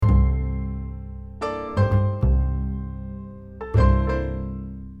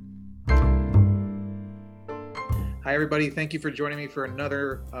Hi, everybody. Thank you for joining me for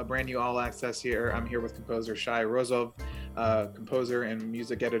another brand new All Access here. I'm here with composer Shai Rozov, composer and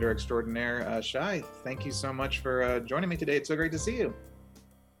music editor extraordinaire. Shai, thank you so much for joining me today. It's so great to see you.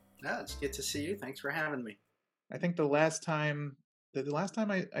 Yeah, it's good to see you. Thanks for having me. I think the last time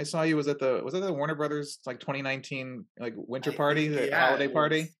I saw you was at the Warner Brothers like 2019 like winter I think, party, the yeah, holiday it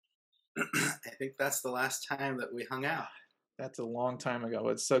party. was. I think that's the last time that we hung out. That's a long time ago.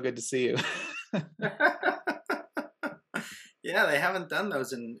 It's so good to see you. Yeah, they haven't done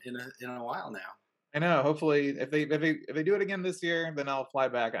those in a while now. I know. Hopefully, if they do it again this year, then I'll fly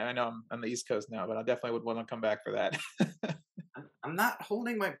back. I know I'm on the East Coast now, but I definitely would want to come back for that. I'm not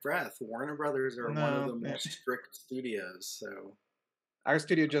holding my breath. Warner Brothers are one of No, the more strict studios, so our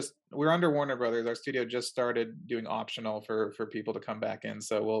studio just we're under Warner Brothers. Our studio just started doing optional for people to come back in,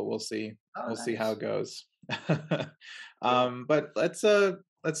 so we'll see oh, we'll see how nice, it goes. cool. But let's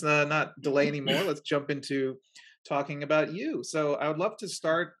not delay anymore. Let's jump into talking about you. So I would love to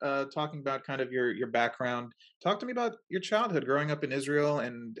start talking about kind of your background. Talk to me about your childhood, growing up in Israel,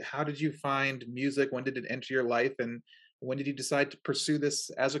 and how did you find music? When did it enter your life, and when did you decide to pursue this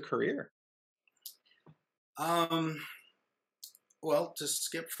as a career? Um, well, to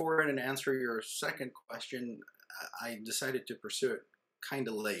skip forward and answer your second question, I decided to pursue it kind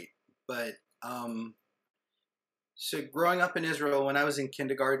of late, but um, so growing up in Israel, when I was in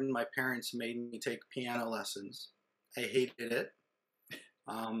kindergarten, my parents made me take piano lessons. I hated it.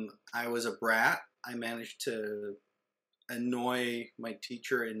 I was a brat. I managed to annoy my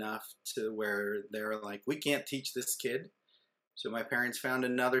teacher enough to where they're like, "We can't teach this kid." So my parents found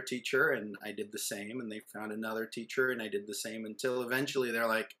another teacher, and I did the same. And they found another teacher, and I did the same until eventually they're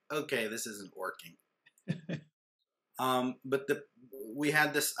like, "Okay, this isn't working." But we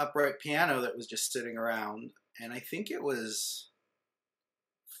had this upright piano that was just sitting around, and I think it was,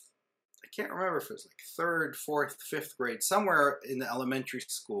 I can't remember if it was like third, fourth, fifth grade, somewhere in the elementary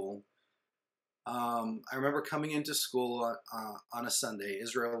school. I remember coming into school on a Sunday.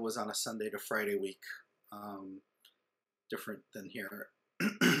 Israel was on a Sunday to Friday week, um, different than here,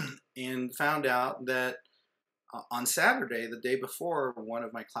 and found out that on Saturday, the day before, one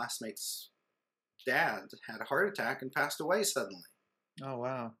of my classmates' dad had a heart attack and passed away suddenly. Oh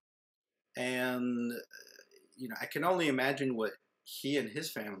wow, And I can only imagine what he and his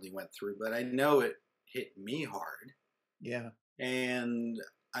family went through, but I know it hit me hard. yeah. And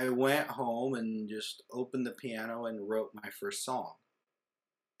I went home and just opened the piano and wrote my first song.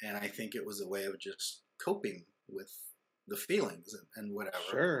 And I think it was a way of just coping with the feelings and whatever.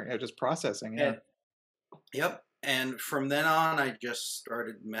 Sure. Yeah, just processing. Yeah. And yep. And from then on, I just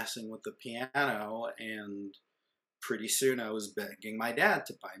started messing with the piano. And pretty soon I was begging my dad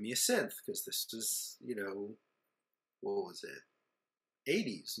to buy me a synth because this was, what was it?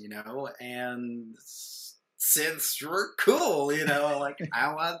 80s, and synths were cool, like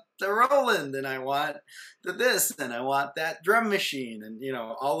I want the Roland and I want the this and I want that drum machine and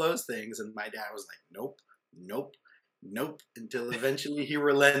all those things. And my dad was like, nope, nope, nope, until eventually he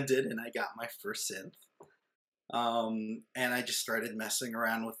relented and I got my first synth. And I just started messing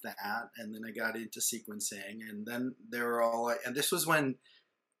around with that, and then I got into sequencing, and then they were all like, and this was when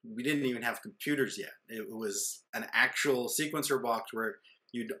we didn't even have computers yet. It was an actual sequencer box where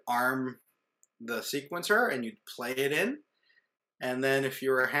you'd arm the sequencer and you'd play it in. And then if you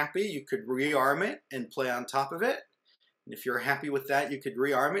were happy, you could rearm it and play on top of it. And if you were happy with that, you could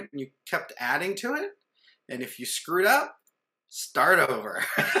rearm it and you kept adding to it. And if you screwed up, start over.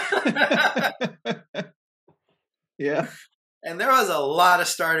 Yeah. And there was a lot of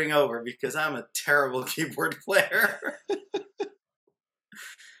starting over because I'm a terrible keyboard player.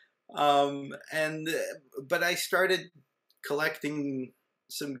 And but I started collecting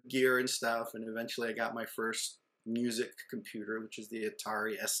some gear and stuff, and eventually I got my first music computer, which is the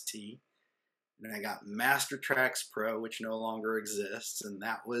Atari ST. And I got Master Tracks Pro, which no longer exists, and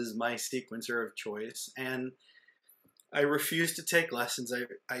that was my sequencer of choice. And I refused to take lessons.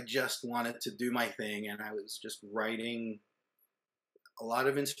 I just wanted to do my thing, and I was just writing a lot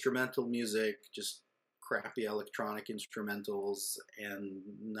of instrumental music, just crappy electronic instrumentals and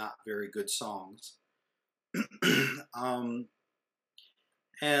not very good songs. um,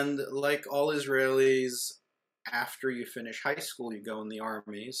 and like all Israelis, after you finish high school, you go in the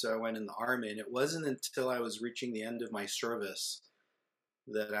army. So I went in the army, and it wasn't until I was reaching the end of my service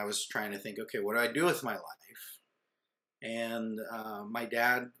that I was trying to think, okay, what do I do with my life? And my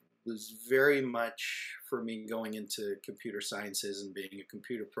dad was very much for me going into computer sciences and being a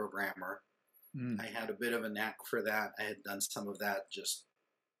computer programmer. I Mm. had a bit of a knack for that. I had done some of that just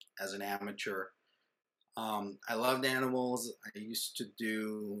as an amateur. I loved animals. I used to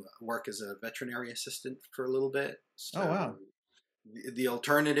do work as a veterinary assistant for a little bit. Oh So wow. the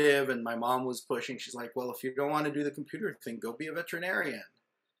alternative, and my mom was pushing, she's like, well, if you don't want to do the computer thing, go be a veterinarian.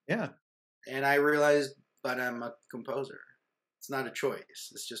 Yeah. And I realized, but I'm a composer. It's not a choice.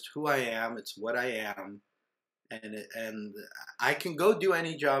 It's just who I am. It's what I am. And I can go do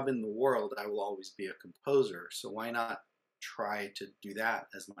any job in the world. I will always be a composer. So why not try to do that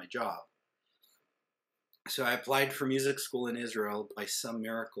as my job? So I applied for music school in Israel. By some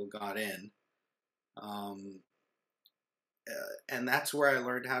miracle, got in. Um, and that's where I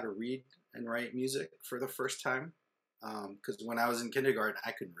learned how to read and write music for the first time. Because when I was in kindergarten,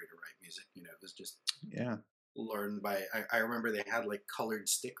 I couldn't read or write music. You know, it was just Yeah. learned by. I remember they had like colored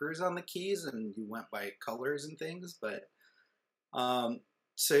stickers on the keys, and you went by colors and things. But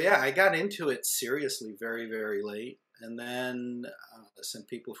so yeah, I got into it seriously very, very late, and then some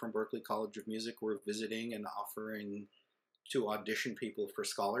people from Berklee College of Music were visiting and offering to audition people for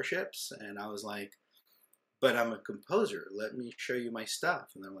scholarships, and I was like, but I'm a composer. Let me show you my stuff.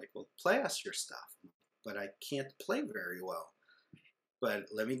 And they're like, well, play us your stuff. But I can't play very well. But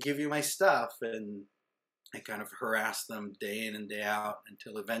let me give you my stuff. And I kind of harassed them day in and day out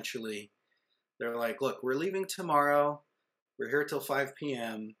until eventually they're like, look, we're leaving tomorrow. We're here till 5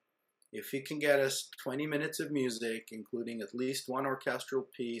 p.m. If you can get us 20 minutes of music, including at least one orchestral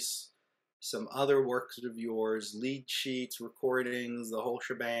piece, some other works of yours, lead sheets, recordings, the whole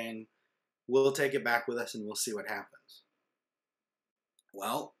shebang, we'll take it back with us and we'll see what happens.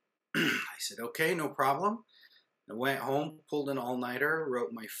 Well, I said, okay, no problem. I went home, pulled an all-nighter, wrote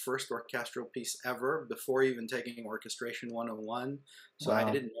my first orchestral piece ever before even taking Orchestration 101. So I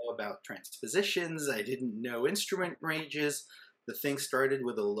Wow. didn't know about transpositions. I didn't know instrument ranges. The thing started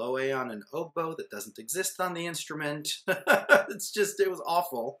with a low A on an oboe that doesn't exist on the instrument. It was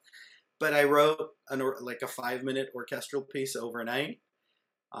awful. But I wrote like a 5-minute orchestral piece overnight.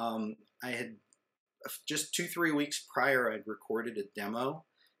 I had just 2-3 weeks prior, I'd recorded a demo.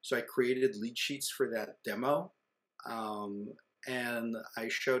 So I created lead sheets for that demo. And I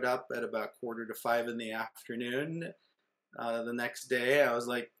showed up at about 4:45 in the afternoon. The next day, I was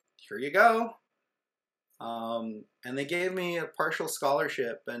like, here you go. And they gave me a partial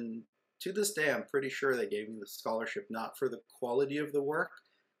scholarship. And to this day, I'm pretty sure they gave me the scholarship not for the quality of the work,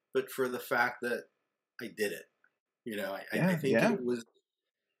 but for the fact that I did it. You know, I Yeah. think Yeah. it was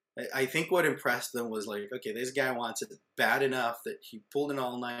I think what impressed them was like, okay, this guy wants it bad enough that he pulled an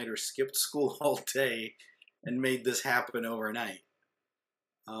all-nighter, skipped school all day, and made this happen overnight.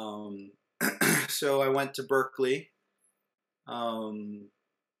 Um, so I went to Berklee, um,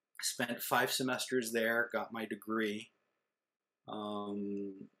 spent 5 semesters there, got my degree,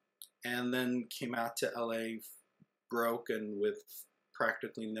 um, and then came out to LA broke and with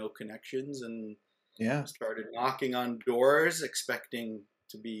practically no connections, and Yeah. started knocking on doors, expecting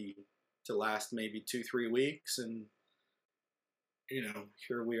to last maybe 2-3 weeks, and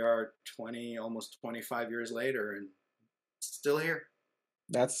here we are, almost 25 years later, and still here.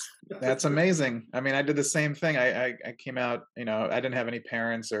 That's amazing. I mean, I did the same thing. I came out, I didn't have any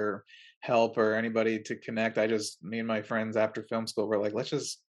parents or help or anybody to connect. Me and my friends after film school were like, let's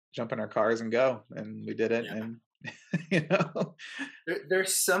just jump in our cars and go. And we did it. Yeah. And you know,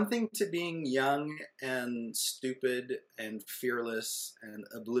 There's something to being young and stupid and fearless and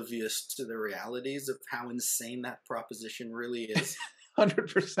oblivious to the realities of how insane that proposition really is.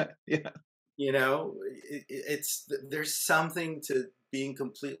 100%. Yeah. There's something to being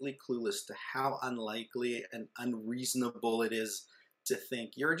completely clueless to how unlikely and unreasonable it is to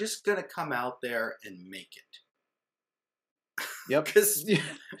think you're just going to come out there and make it. Yep. Because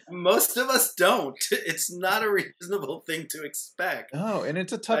most of us don't. It's not a reasonable thing to expect. Oh, and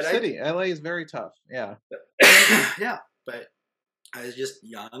it's a tough city. LA is very tough. Yeah. Yeah, but I was just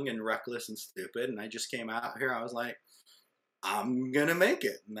young and reckless and stupid, and I just came out here. I was like, I'm gonna make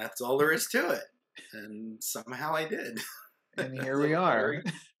it, and that's all there is to it. And somehow I did. And here we are. Very,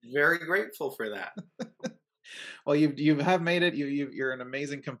 very grateful for that. Well, you have made it. You're an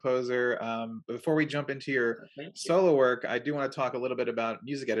amazing composer. Before we jump into your Thank you. solo work, I do want to talk a little bit about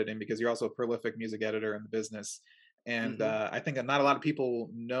music editing because you're also a prolific music editor in the business. And Hmm. I think that not a lot of people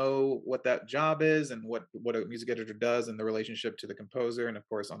know what that job is and what a music editor does and the relationship to the composer and of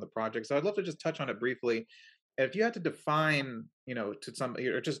course on the project. So I'd love to just touch on it briefly. If you had to define, to somebody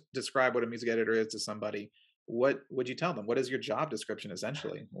or just describe what a music editor is to somebody, what would you tell them? What is your job description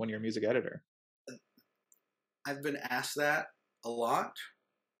essentially when you're a music editor? I've been asked that a lot,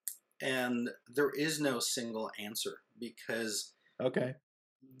 and there is no single answer because Okay.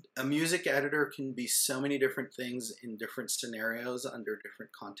 a music editor can be so many different things in different scenarios under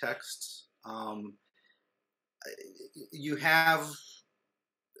different contexts. you have,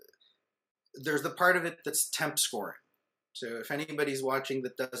 there's the part of it that's temp scoring. So if anybody's watching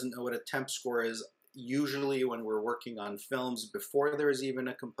that doesn't know what a temp score is, usually when we're working on films before there's even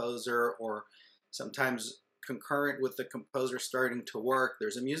a composer, or sometimes concurrent with the composer starting to work,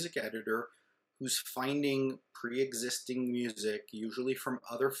 there's a music editor who's finding pre-existing music, usually from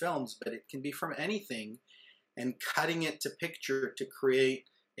other films, but it can be from anything, and cutting it to picture to create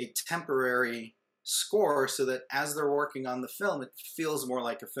a temporary score so that as they're working on the film, it feels more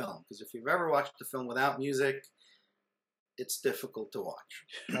like a film. Because if you've ever watched a film without music, it's difficult to watch.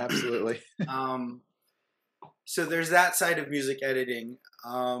 Absolutely. So there's that side of music editing,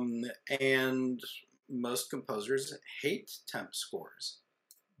 and most composers hate temp scores.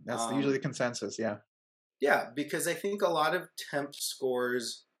 That's usually the consensus, yeah. Yeah, because I think a lot of temp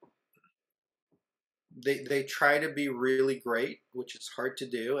scores, they try to be really great, which is hard to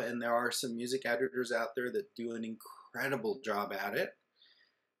do, and there are some music editors out there that do an incredible job at it.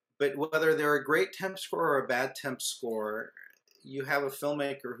 But whether they're a great temp score or a bad temp score, you have a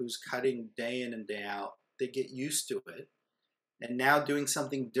filmmaker who's cutting day in and day out. They get used to it. And now doing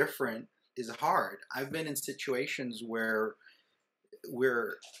something different is hard. I've been in situations where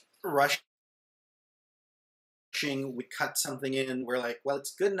we're rushing, we cut something in, we're like, well,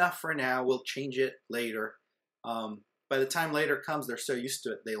 it's good enough for now, we'll change it later. By the time later comes, they're so used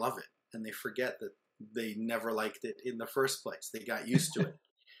to it, they love it. And they forget that they never liked it in the first place. They got used to it.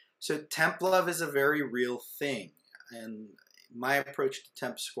 So temp love is a very real thing. And my approach to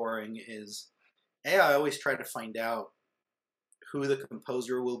temp scoring is, I always try to find out who the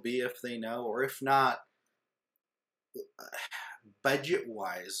composer will be if they know, or if not,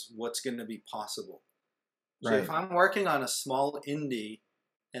 budget-wise, what's going to be possible. So if I'm working on a small indie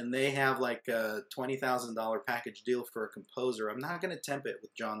and they have like a $20,000 package deal for a composer, I'm not going to temp it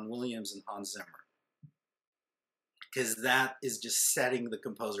with John Williams and Hans Zimmer, because that is just setting the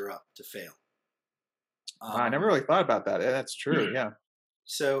composer up to fail. I never really thought about that. That's true, yeah.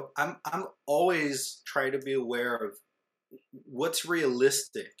 So I'm always trying to be aware of what's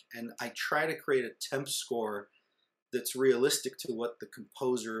realistic, and I try to create a temp score that's realistic to what the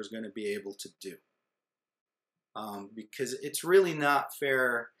composer is going to be able to do. Because it's really not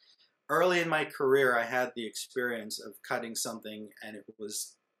fair. Early in my career, I had the experience of cutting something, and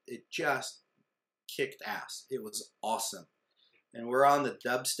it just kicked ass. It was awesome. And we're on the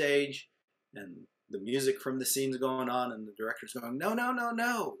dub stage, and the music from the scene's going on, and the director's going,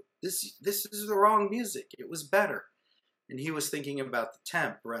 no. This is the wrong music. It was better. And he was thinking about the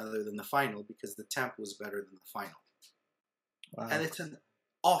temp rather than the final, because the temp was better than the final. Wow. And it's an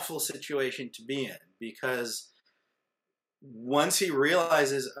awful situation to be in, because once he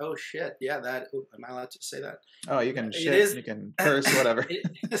realizes, oh shit, yeah, am I allowed to say that? Oh, you can shit, you can curse, whatever.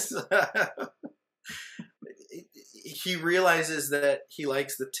 He realizes that he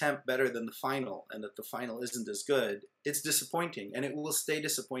likes the temp better than the final, and that the final isn't as good. It's disappointing, and it will stay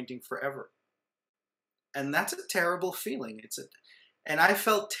disappointing forever. And that's a terrible feeling. And I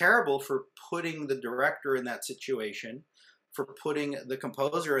felt terrible for putting the director in that situation, for putting the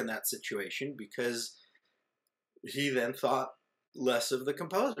composer in that situation, because he then thought less of the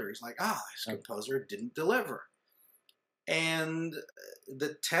composer. He's like, this composer didn't deliver. And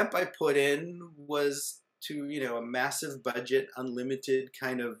the temp I put in was to, a massive budget, unlimited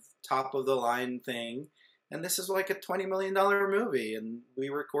kind of top of the line thing. And this is like a $20 million movie, and we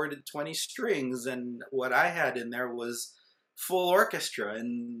recorded 20 strings, and what I had in there was full orchestra,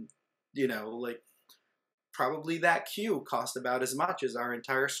 and, probably that cue cost about as much as our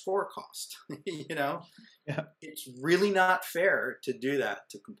entire score cost, Yeah. It's really not fair to do that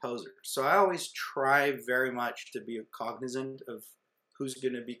to composers. So I always try very much to be cognizant of who's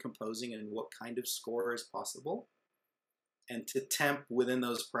going to be composing and what kind of score is possible, and to temp within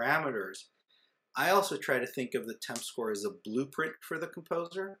those parameters. I also try to think of the temp score as a blueprint for the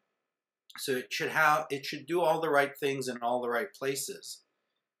composer. So it should do all the right things in all the right places,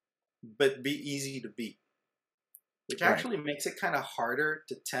 but be easy to beat. Which actually makes it kind of harder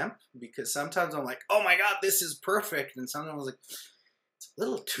to temp, because sometimes I'm like, oh my God, this is perfect. And sometimes I'm like, it's a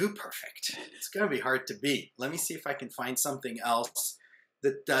little too perfect. It's going to be hard to beat. Let me see if I can find something else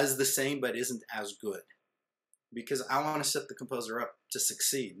that does the same but isn't as good. Because I want to set the composer up to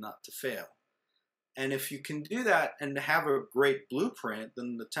succeed, not to fail. And if you can do that and have a great blueprint,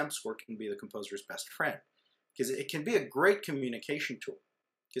 then the temp score can be the composer's best friend. Because it can be a great communication tool.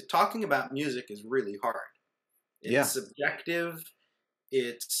 Because talking about music is really hard. It's subjective.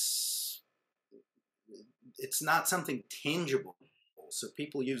 It's not something tangible. So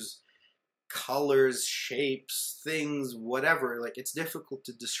people use colors, shapes, things, whatever. Like, it's difficult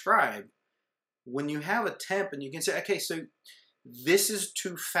to describe. when you have a temp and you can say, okay, so this is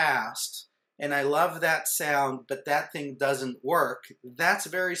too fast and I love that sound, but that thing doesn't work, that's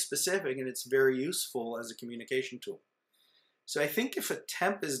very specific and it's very useful as a communication tool. So I think if a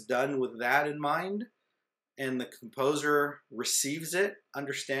temp is done with that in mind and the composer receives it,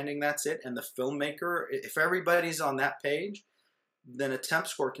 understanding that's it, and the filmmaker, if everybody's on that page, then a temp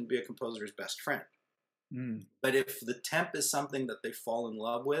score can be a composer's best friend. Mm. But if the temp is something that they fall in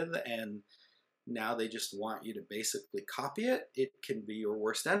love with and now they just want you to basically copy it, it can be your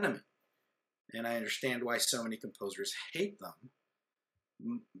worst enemy. And I understand why so many composers hate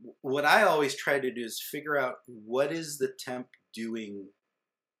them. What I always try to do is figure out what is the temp doing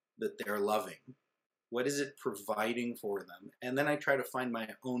that they're loving? What is it providing for them? And then I try to find my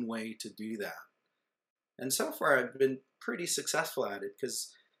own way to do that. And so far I've been pretty successful at it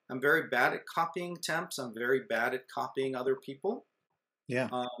because I'm very bad at copying temps. I'm very bad at copying other people. Yeah.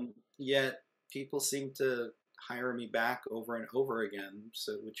 Yet people seem to hire me back over and over again,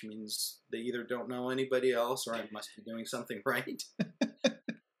 so which means they either don't know anybody else or I must be doing something right.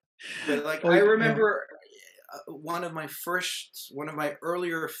 But like, Well, I yeah. remember one of my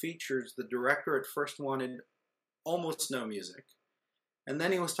earlier features, the director at first wanted almost no music. And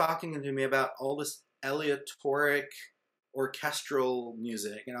then he was talking to me about all this aleatoric orchestral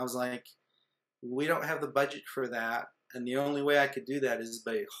music. And I was like, we don't have the budget for that. And the only way I could do that is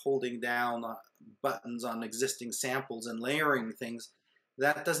by holding down buttons on existing samples and layering things.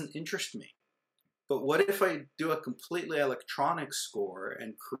 That doesn't interest me. But what if I do a completely electronic score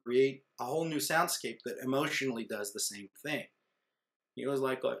and create a whole new soundscape that emotionally does the same thing? He was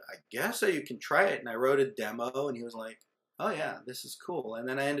like, I guess so, you can try it. And I wrote a demo, and he was like, oh yeah, this is cool. And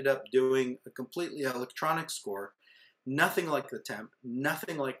then I ended up doing a completely electronic score, nothing like the temp,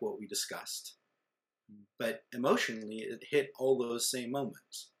 nothing like what we discussed. But emotionally, it hit all those same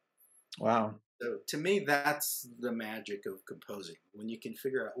moments. Wow. So to me, that's the magic of composing. When you can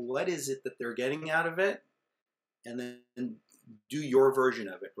figure out what is it that they're getting out of it, and then do your version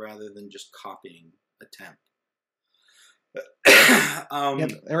of it rather than just copying a temp. Yeah,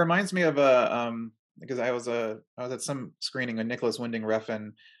 it reminds me of because I was at some screening when Nicholas Winding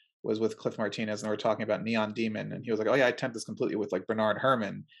Refn was with Cliff Martinez and they were talking about Neon Demon, and he was like, oh yeah, I temp this completely with like Bernard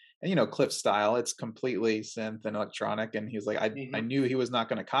Herrmann. And you know, Cliff's style, it's completely synth and electronic. And he was like, I knew he was not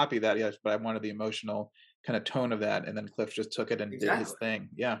going to copy that yet, but I wanted the emotional kind of tone of that. And then Cliff just took it and did his thing.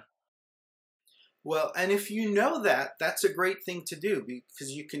 Yeah. Well, and if you know that, that's a great thing to do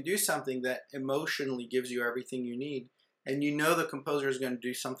because you can do something that emotionally gives you everything you need. And you know the composer is going to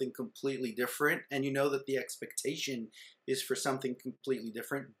do something completely different. And you know that the expectation is for something completely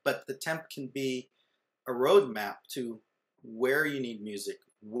different. But the temp can be a roadmap to where you need music,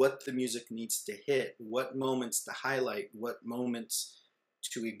 what the music needs to hit, what moments to highlight, what moments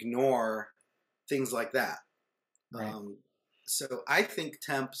to ignore, things like that. Right. So I think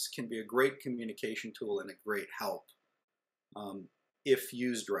temps can be a great communication tool and a great help if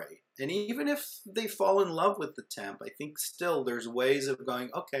used right. And even if they fall in love with the temp, I think still there's ways of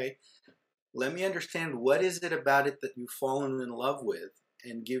going, okay, let me understand what is it about it that you've fallen in love with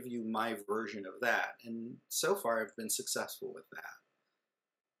and give you my version of that. And so far I've been successful with that.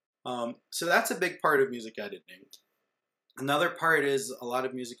 So that's a big part of music editing. Another part is a lot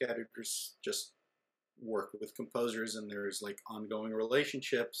of music editors just work with composers and there's like ongoing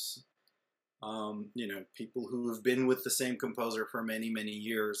relationships. You know, people who have been with the same composer for many, many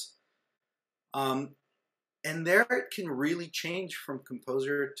years. And there it can really change from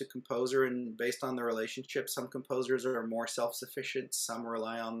composer to composer and based on the relationship. Some composers are more self-sufficient. Some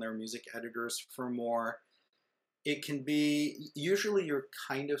rely on their music editors for more. It can be, usually you're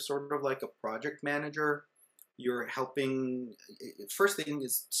kind of sort of like a project manager. You're helping, first thing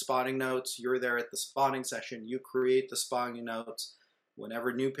is spotting notes. You're there at the spotting session. You create the spotting notes.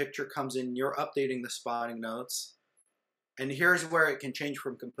 Whenever new picture comes in, you're updating the spotting notes. And here's where it can change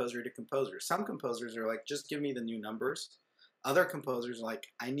from composer to composer. Some composers are like, just give me the new numbers. Other composers are like,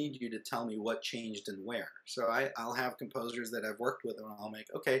 I need you to tell me what changed and where. So I'll have composers that I've worked with and I'll make,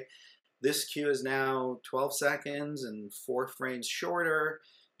 okay, this cue is now 12 seconds and 4 frames shorter.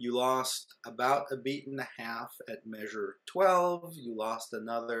 You lost about a beat and a half at measure 12. You lost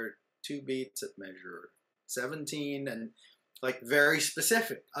another 2 beats at measure 17. And like very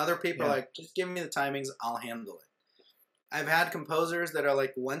specific. Other people are like, just give me the timings, I'll handle it. I've had composers that are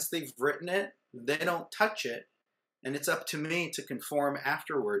like, once they've written it, they don't touch it, and it's up to me to conform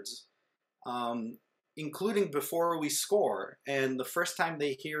afterwards, including before we score. And the first time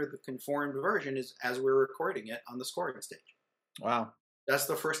they hear the conformed version is as we're recording it on the scoring stage. Wow. That's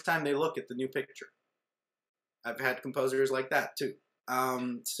the first time they look at the new picture. I've had composers like that too.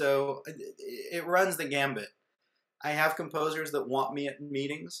 So it runs the gambit. I have composers that want me at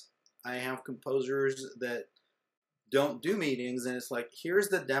meetings. I have composers that don't do meetings, and it's like, here's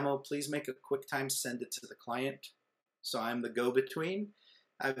the demo, please make a quick time, send it to the client. So I'm the go-between.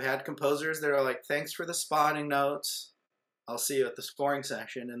 I've had composers that are like, thanks for the spotting notes, I'll see you at the scoring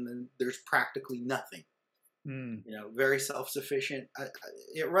session, and then there's practically nothing. Very self-sufficient.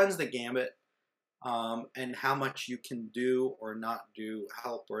 It runs the gambit, and how much you can do or not do,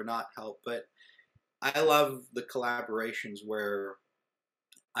 help or not help. But I love the collaborations where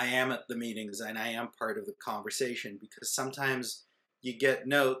I am at the meetings and I am part of the conversation, because sometimes you get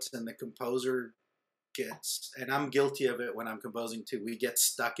notes and the composer gets, and I'm guilty of it when I'm composing too, we get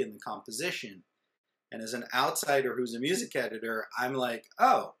stuck in the composition. And as an outsider who's a music editor, I'm like,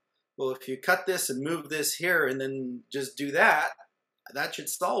 oh, well, if you cut this and move this here and then just do that, that should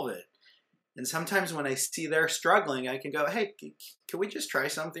solve it. And sometimes when I see they're struggling, I can go, hey, can we just try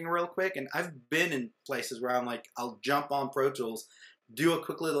something real quick? And I've been in places where I'm like, I'll jump on Pro Tools, do a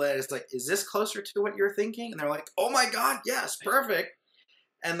quick little edit. It's like, is this closer to what you're thinking? And they're like, oh my God, yes, perfect.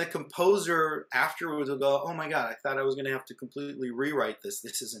 And the composer afterwards will go, oh my God, I thought I was going to have to completely rewrite this.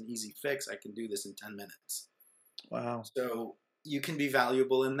 This is an easy fix. I can do this in 10 minutes. Wow. So you can be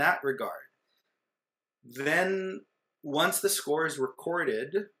valuable in that regard. Then once the score is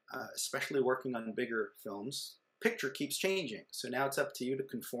recorded, especially working on bigger films, picture keeps changing. So now it's up to you to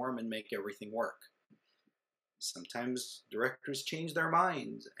conform and make everything work. Sometimes directors change their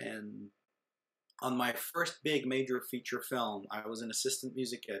minds. And on my first big major feature film, I was an assistant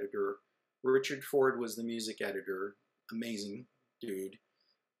music editor. Richard Ford was the music editor. Amazing dude.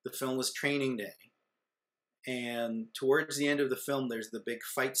 The film was Training Day. And towards the end of the film, there's the big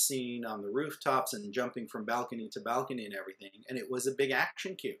fight scene on the rooftops and jumping from balcony to balcony and everything. And it was a big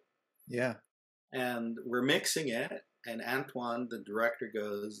action cue. Yeah. And we're mixing it. And Antoine, the director,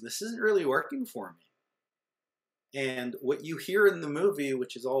 goes, this isn't really working for me. And what you hear in the movie,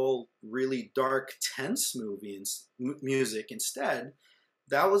 which is all really dark, tense music instead,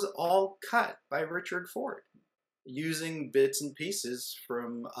 that was all cut by Richard Ford, using bits and pieces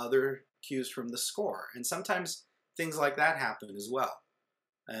from other cues from the score. And sometimes things like that happen as well.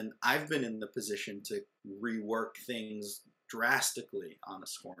 And I've been in the position to rework things drastically on a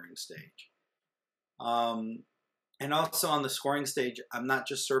scoring stage. And also on the scoring stage, I'm not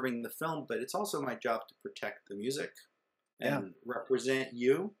just serving the film, but it's also my job to protect the music and represent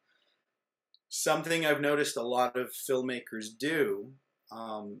you. Something I've noticed a lot of filmmakers do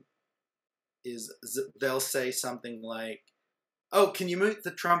is they'll say something like, oh, can you mute the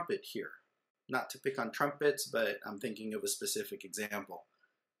trumpet here? Not to pick on trumpets, but I'm thinking of a specific example.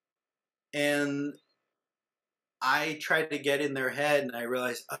 And I try to get in their head and I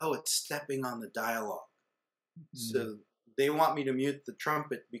realize, oh, it's stepping on the dialogue. So they want me to mute the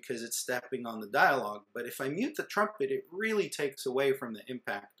trumpet because it's stepping on the dialogue. But if I mute the trumpet, it really takes away from the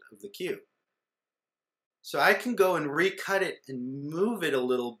impact of the cue. So I can go and recut it and move it a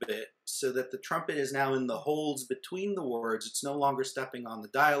little bit so that the trumpet is now in the holds between the words. It's no longer stepping on the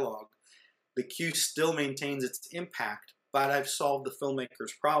dialogue. The cue still maintains its impact, but I've solved the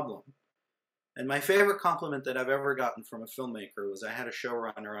filmmaker's problem. And my favorite compliment that I've ever gotten from a filmmaker was I had a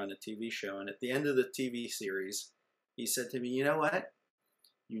showrunner on a TV show, and at the end of the TV series, he said to me, you know what?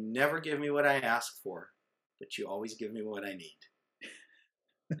 You never give me what I ask for, but you always give me what I need.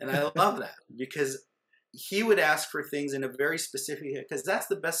 And I love that, because he would ask for things in a very specific, because that's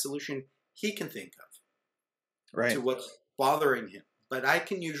the best solution he can think of to what's bothering him. But I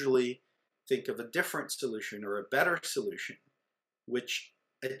can usually think of a different solution or a better solution, which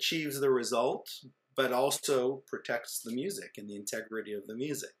achieves the result, but also protects the music and the integrity of the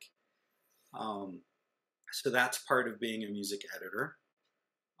music. So that's part of being a music editor.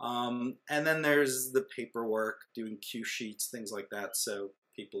 And then there's the paperwork, doing cue sheets, things like that, so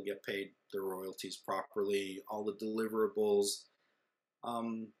people get paid their royalties properly, all the deliverables.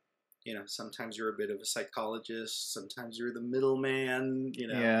 Sometimes you're a bit of a psychologist, sometimes you're the middleman,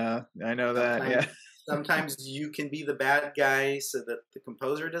 Yeah, I know that, yeah. Sometimes you can be the bad guy so that the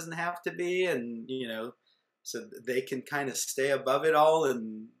composer doesn't have to be, and, so they can kind of stay above it all,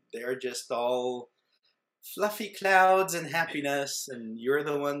 and they're just all fluffy clouds and happiness, and you're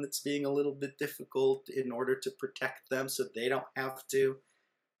the one that's being a little bit difficult in order to protect them so they don't have to.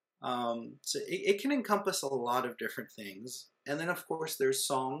 So it can encompass a lot of different things. And then, of course, there's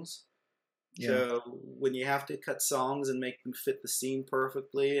songs. Yeah. So when you have to cut songs and make them fit the scene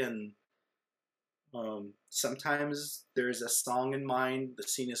perfectly, and sometimes there's a song in mind, the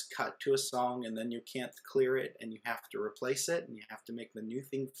scene is cut to a song, and then you can't clear it, and you have to replace it, and you have to make the new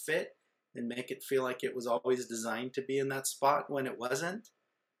thing fit, and make it feel like it was always designed to be in that spot when it wasn't.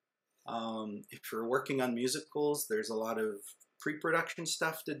 If you're working on musicals, there's a lot of pre-production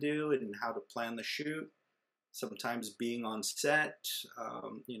stuff to do and how to plan the shoot. Sometimes being on set,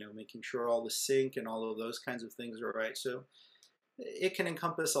 making sure all the sync and all of those kinds of things are right. So it can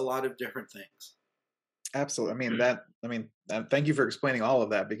encompass a lot of different things. Absolutely. Thank you for explaining all of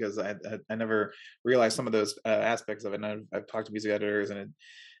that, because I never realized some of those aspects of it. And I've talked to music editors,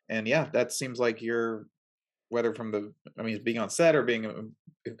 and yeah, that seems like you're, whether being on set or being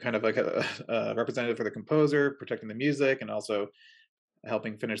kind of like a representative for the composer, protecting the music, and also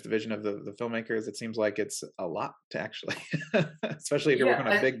helping finish the vision of the filmmakers. It seems like it's a lot to actually, especially if you're working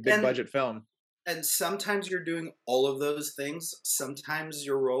on a big budget film. And sometimes you're doing all of those things. Sometimes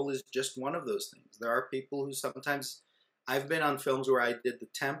your role is just one of those things. There are people who sometimes, I've been on films where I did the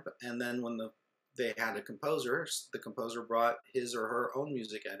temp, and then when they had a composer, the composer brought his or her own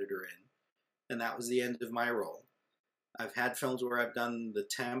music editor in, and that was the end of my role. I've had films where I've done the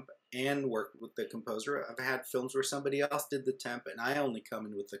temp and worked with the composer. I've had films where somebody else did the temp and I only come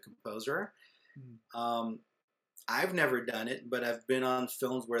in with the composer. I've never done it, but I've been on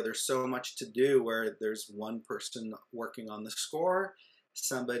films where there's so much to do, where there's one person working on the score,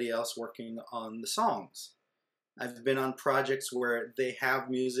 somebody else working on the songs. I've been on projects where they have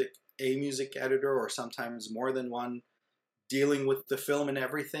a music editor, or sometimes more than one, dealing with the film and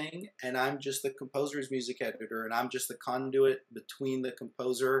everything, and I'm just the composer's music editor, and I'm just the conduit between the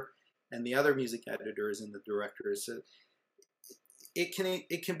composer and the other music editors and the directors. So it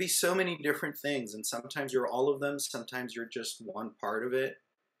can be so many different things, and sometimes you're all of them, sometimes you're just one part of it.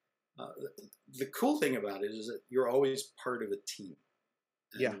 The cool thing about it is that you're always part of a team.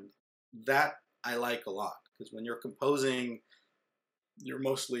 And that I like a lot, because when you're composing, you're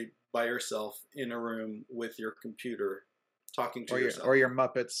mostly by yourself in a room with your computer, talking to yourself. Or your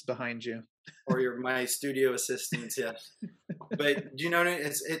Muppets behind you. Or my studio assistants, yeah. But do you know,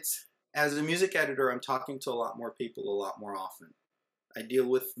 it's as a music editor, I'm talking to a lot more people a lot more often. I deal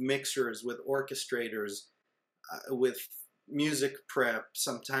with mixers, with orchestrators, with music prep,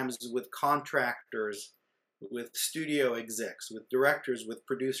 sometimes with contractors, with studio execs, with directors, with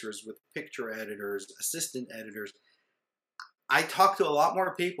producers, with picture editors, assistant editors. I talk to a lot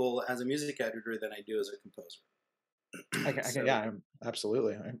more people as a music editor than I do as a composer.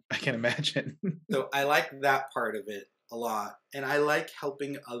 Absolutely. I can imagine. So I like that part of it a lot, and I like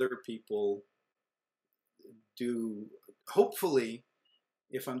helping other people do. Hopefully,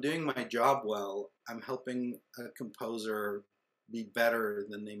 if I'm doing my job well, I'm helping a composer be better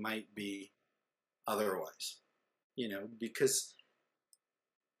than they might be otherwise. Because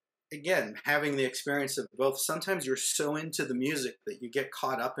again, having the experience of both, sometimes you're so into the music that you get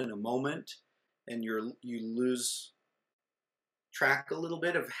caught up in a moment, and you lose track a little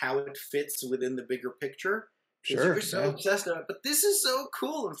bit of how it fits within the bigger picture. Sure. You're so obsessed with it, but this is so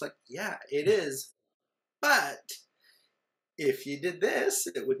cool. And it's like, yeah, it is. But if you did this,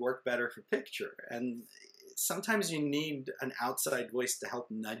 it would work better for picture. And sometimes you need an outside voice to help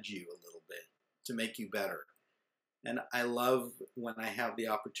nudge you a little bit to make you better. And I love when I have the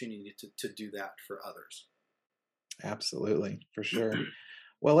opportunity to do that for others. Absolutely, for sure.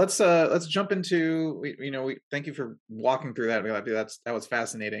 Well, let's jump into, thank you for walking through that. That was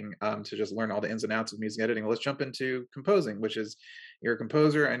fascinating to just learn all the ins and outs of music editing. Let's jump into composing, which is, you're a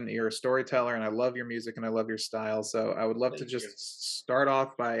composer and you're a storyteller, and I love your music and I love your style. So I would love to just start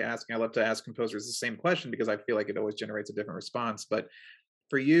off by asking, I love to ask composers the same question, because I feel like it always generates a different response. But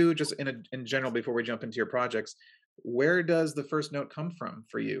for you, just in general, before we jump into your projects, where does the first note come from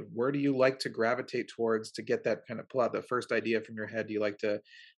for you? Where do you like to gravitate towards to get that kind of, pull out the first idea from your head? Do you like to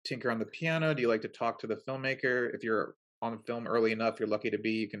tinker on the piano? Do you like to talk to the filmmaker? If you're on film early enough, you're lucky to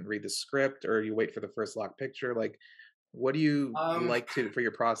be, you can read the script, or you wait for the first lock picture. Like, what do you like to, for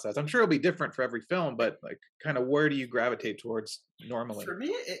your process? I'm sure it'll be different for every film, but like, kind of where do you gravitate towards normally? For me,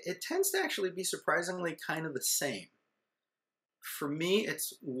 it tends to actually be surprisingly kind of the same. For me,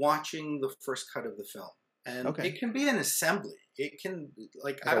 it's watching the first cut of the film. And it can be an assembly. It can,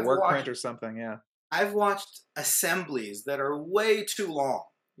 like a work print or something, yeah. I've watched assemblies that are way too long.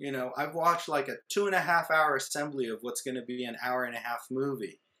 I've watched like a 2.5 hour assembly of what's going to be an 1.5 hour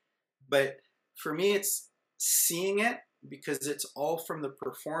movie. But for me, it's seeing it, because it's all from the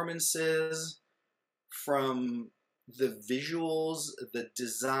performances, from the visuals, the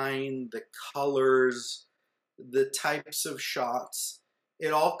design, the colors, the types of shots.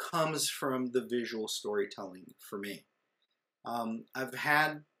 It all comes from the visual storytelling for me. I've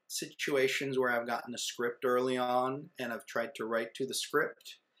had situations where I've gotten a script early on and I've tried to write to the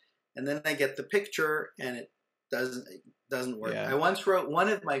script, and then I get the picture and it doesn't work. Yeah. I once wrote one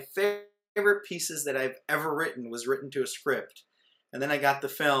of my favorite pieces that I've ever written was written to a script. And then I got the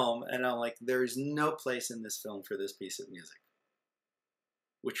film, and I'm like, there is no place in this film for this piece of music.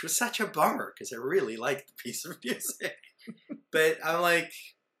 Which was such a bummer, because I really liked the piece of music. But I'm like,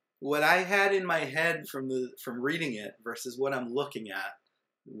 what I had in my head from reading it versus what I'm looking at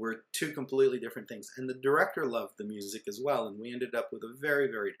were two completely different things. And the director loved the music as well, and we ended up with a very,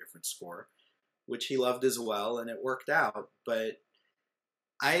 very different score, which he loved as well, and it worked out. But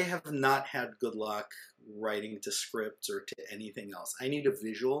I have not had good luck writing to scripts or to anything else. I need a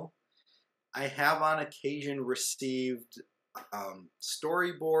visual. I have on occasion received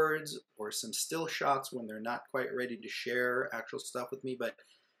storyboards or some still shots when they're not quite ready to share actual stuff with me, but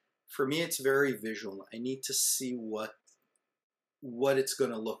for me it's very visual. I need to see what it's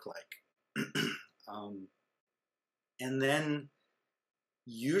going to look like. And then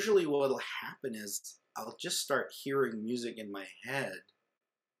usually what will happen is I'll just start hearing music in my head.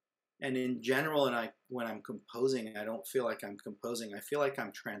 And in general, when I'm composing, I don't feel like I'm composing. I feel like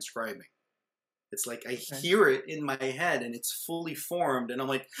I'm transcribing. It's like I hear it in my head and it's fully formed, and I'm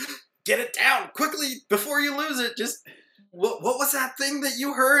like, get it down quickly before you lose it. Just, what was that thing that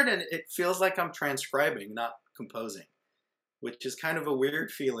you heard? And it feels like I'm transcribing, not composing, which is kind of a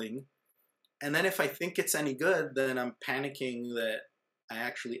weird feeling. And then if I think it's any good, then I'm panicking that I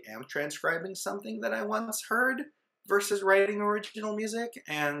actually am transcribing something that I once heard versus writing original music.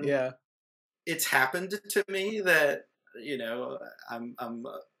 And it's happened to me that, you know, I'm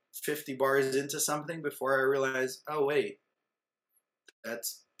 50 bars into something before I realize, oh wait,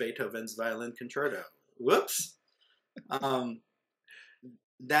 that's Beethoven's Violin Concerto. Whoops. That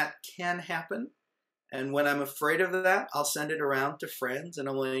can happen. And when I'm afraid of that, I'll send it around to friends and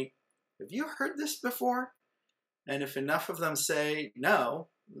I'm like, have you heard this before? And if enough of them say no,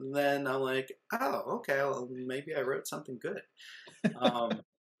 then I'm like, oh, okay, well, maybe I wrote something good.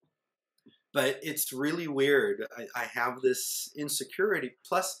 But it's really weird. I have this insecurity.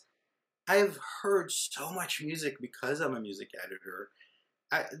 Plus, I've heard so much music because I'm a music editor.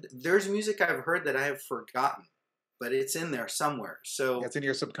 There's music I've heard that I have forgotten, but it's in there somewhere. So it's in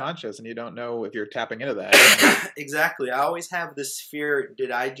your subconscious, and you don't know if you're tapping into that. Exactly. I always have this fear,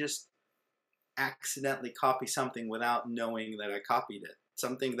 did I just accidentally copy something without knowing that I copied it?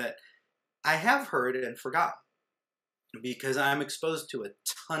 Something that I have heard and forgotten, because I'm exposed to a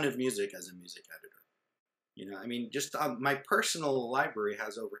ton of music as a music editor. You know, I mean, just my personal library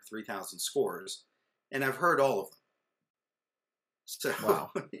has over 3,000 scores, and I've heard all of them. So,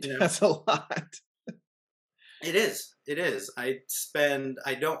 wow, you know, that's a lot. It is. It is. I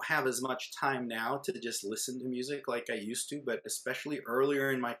don't have as much time now to just listen to music like I used to, but especially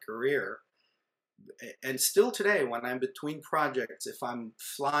earlier in my career, and still today when I'm between projects, if I'm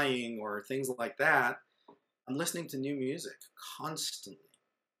flying or things like that, I'm listening to new music constantly.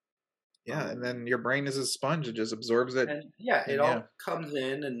 Yeah, and then your brain is a sponge; it just absorbs it. And it all comes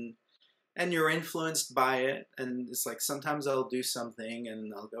in, and you're influenced by it. And it's like sometimes I'll do something,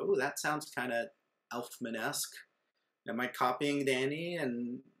 and I'll go, "Oh, that sounds kind of Elfman-esque. Am I copying Danny?"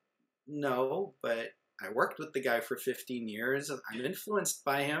 And no, but I worked with the guy for 15 years. I'm influenced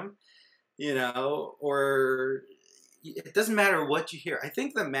by him, you know. Or it doesn't matter what you hear. I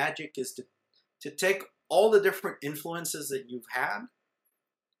think the magic is to take all the different influences that you've had,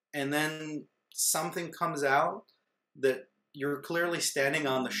 and then something comes out that you're clearly standing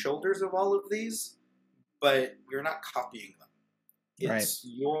on the shoulders of all of these, but you're not copying them. It's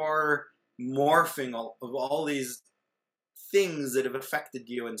your morphing of all these things that have affected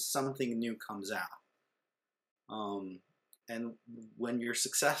you, and something new comes out. And when you're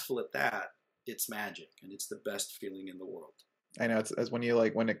successful at that, it's magic, and it's the best feeling in the world. I know, it's when you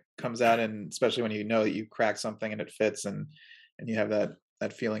when it comes out, and especially when you know that you crack something and it fits, and you have that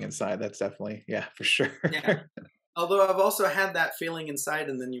feeling inside. That's definitely, for sure. Yeah. Although I've also had that feeling inside,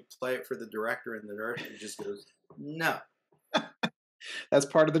 and then you play it for the director, and the director just goes, no. That's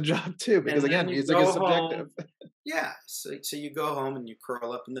part of the job too, because again, music is subjective. Yeah. So you go home and you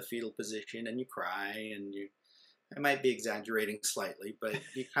curl up in the fetal position and you cry, and I might be exaggerating slightly, but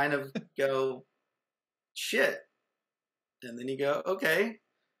you kind of go, shit. And then you go, okay,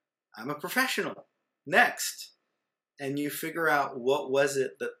 I'm a professional. Next. And you figure out what was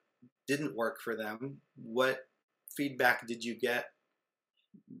it that didn't work for them, what feedback did you get,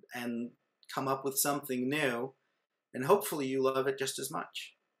 and come up with something new, and hopefully you love it just as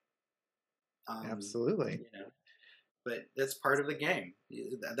much. Absolutely. You know, but that's part of the game.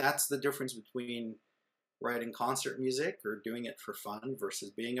 That's the difference between writing concert music or doing it for fun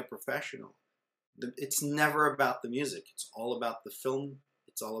versus being a professional. It's never about the music. It's all about the film.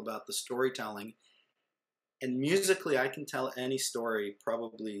 It's all about the storytelling. And musically, I can tell any story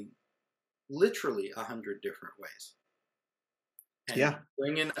probably literally 100 different ways, and Yeah,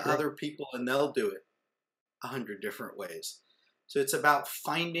 bring in true. other people and they'll do it 100 different ways. So it's about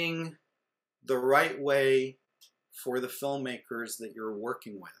finding the right way for the filmmakers that you're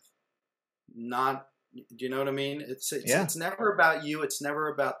working with. Not, do you know what I mean? Yeah. It's never about you. It's never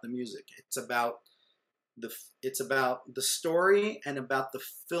about the music. The it's about the story and about the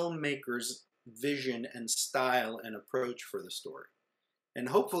filmmaker's vision and style and approach for the story. And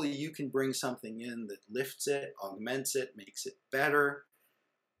hopefully you can bring something in that lifts it, augments it, makes it better.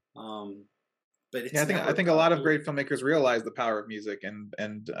 Um, but Yeah, it's I never think a about lot of you. great filmmakers realize the power of music, and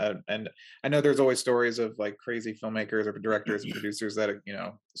I know there's always stories of like crazy filmmakers or directors and producers that are,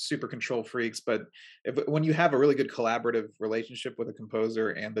 super control freaks. But when you have a really good collaborative relationship with a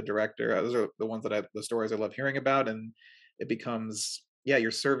composer and the director, those are the ones the stories I love hearing about, and it becomes, yeah,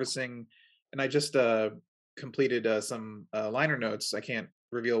 you're servicing. And I just completed some liner notes. I can't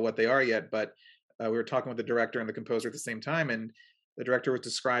reveal what they are yet, but we were talking with the director and the composer at the same time, and the director was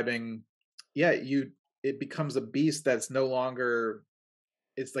describing, yeah, it becomes a beast that's no longer,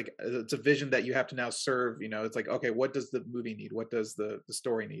 it's like it's a vision that you have to now serve. It's like, okay, what does the movie need, what does the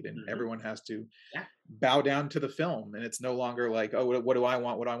story need, and Hmm. everyone has to Yeah. bow down to the film. And it's no longer like, oh, what do I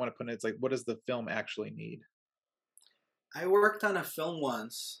want, what do I want to put in. It's like, what does the film actually need? I worked on a film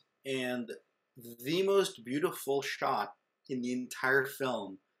once, and the most beautiful shot in the entire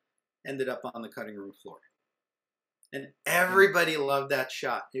film ended up on the cutting room floor. And Yeah. everybody loved that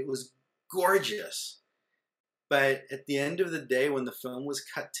shot. It was gorgeous. But at the end of the day, when the film was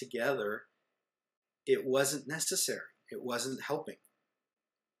cut together, it wasn't necessary. It wasn't helping.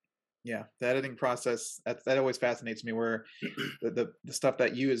 Yeah, the editing process, that always fascinates me, where the stuff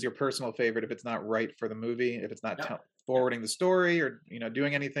that you is your personal favorite, if it's not right for the movie, if it's not Yep. Yep. forwarding the story or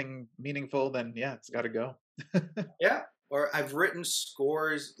doing anything meaningful, then yeah, it's got to go. Yeah. Or I've written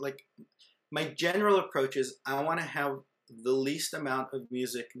scores. Like, my general approach is I want to have the least amount of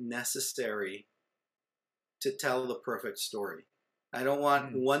music necessary to tell the perfect story. I don't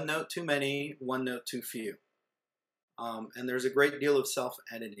want Mm, one note too many, one note too few. And there's a great deal of self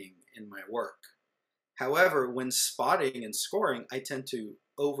editing in my work. However, when spotting and scoring, I tend to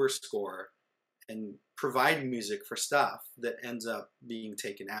overscore and provide music for stuff that ends up being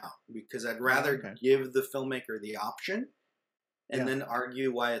taken out because I'd rather okay. give the filmmaker the option and Yeah. then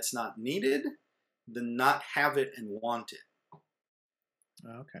argue why it's not needed than not have it and want it.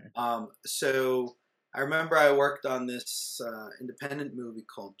 Okay. So I remember I worked on this independent movie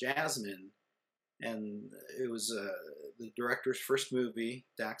called Jasmine, and it was the director's first movie.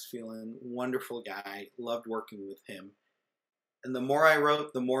 Dax Phelan, wonderful guy, loved working with him. And the more I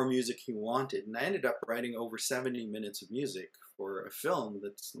wrote, the more music he wanted, and I ended up writing over 70 minutes of music for a film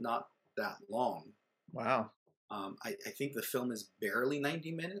that's not that long. Wow. I think the film is barely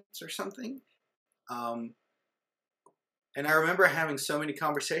 90 minutes or something. Um, And I remember having so many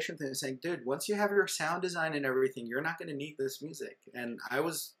conversations with him saying, dude, once you have your sound design and everything, you're not going to need this music. And I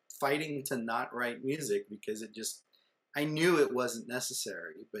was fighting to not write music because I knew it wasn't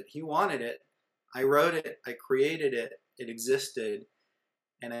necessary, but he wanted it. I wrote it, I created it, it existed.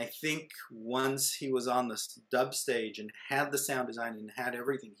 And I think once he was on the dub stage and had the sound design and had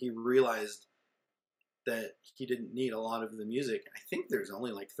everything, he realized that he didn't need a lot of the music. I think there's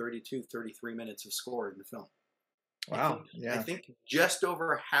only like 32, 33 minutes of score in the film. Wow. I Yeah. think just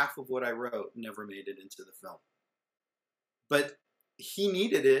over half of what I wrote never made it into the film. But he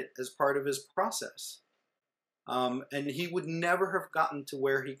needed it as part of his process. And he would never have gotten to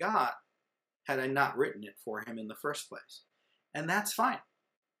where he got had I not written it for him in the first place. And that's fine.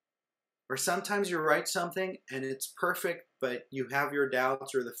 Or sometimes you write something and it's perfect, but you have your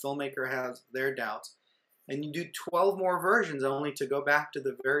doubts, or the filmmaker has their doubts, and you do 12 more versions only to go back to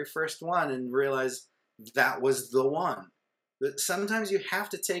the very first one and realize that was the one. But sometimes you have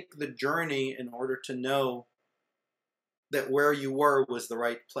to take the journey in order to know that where you were was the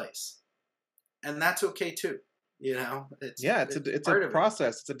right place. And that's okay too. Yeah, It's it's a part of it.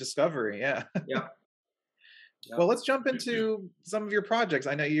 process, it's a discovery. Yeah. Yep. Well, Yep. let's jump into some of your projects.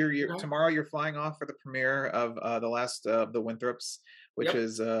 I know you're Okay. tomorrow you're flying off for the premiere of the last of the Winthrops, which Yep.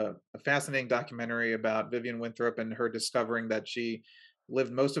 is a fascinating documentary about Vivian Winthrop and her discovering that she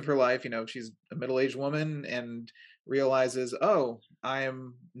lived most of her life. She's a middle-aged woman and realizes, oh, I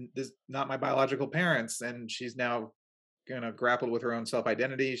am this not my biological parents, and she's now grappled with her own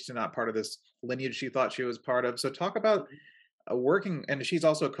self-identity. She's not part of this lineage she thought she was part of. So talk about working, and she's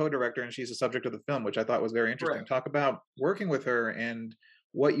also a co-director and she's a subject of the film, which I thought was very interesting. Correct. Talk about working with her and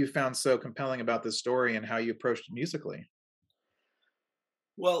what you found so compelling about this story and how you approached it musically.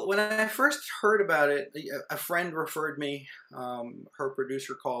 Well, when I first heard about it, a friend referred me. Her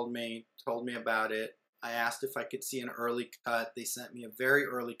producer called me, told me about it. I asked if I could see an early cut. They sent me a very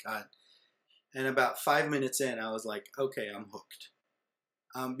early cut. And about 5 minutes in, I was like, okay, I'm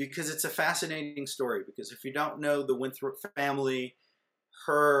hooked. Because it's a fascinating story. Because if you don't know the Winthrop family,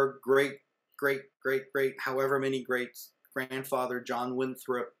 her great, great, great, great, however many great grandfather, John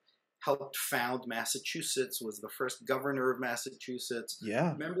Winthrop, helped found Massachusetts, was the first governor of Massachusetts.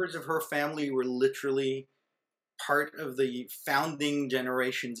 Yeah. Members of her family were literally part of the founding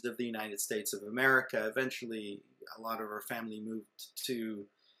generations of the United States of America. Eventually, a lot of her family moved to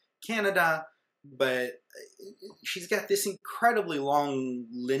Canada, but she's got this incredibly long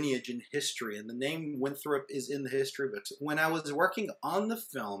lineage and history, and the name Winthrop is in the history books. When I was working on the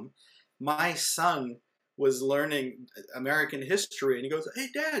film, my son was learning American history, and he goes, "Hey,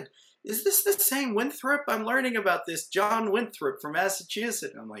 Dad, is this the same Winthrop? I'm learning about this John Winthrop from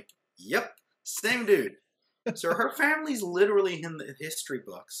Massachusetts." And I'm like, "Yep, same dude." So her family's literally in the history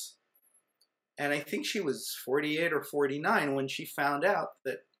books. And I think she was 48 or 49 when she found out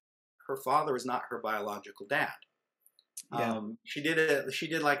that her father was not her biological dad. Yeah. She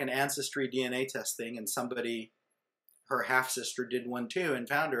did like an ancestry DNA test thing, and somebody, her half sister, did one too and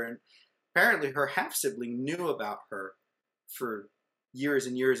found her. And apparently, her half sibling knew about her for years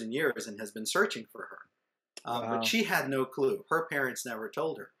and years and years and has been searching for her. Wow. But she had no clue. Her parents never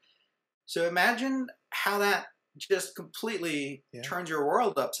told her. So imagine how that just completely turns your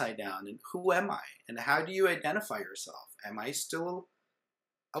world upside down. And who am I? And how do you identify yourself? Am I still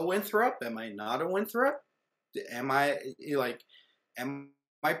a Winthrop? Am I not a Winthrop? Am I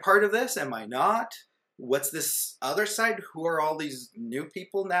part of this? Am I not? What's this other side? Who are all these new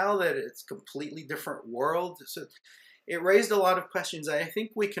people now that it's a completely different world? So it raised a lot of questions. I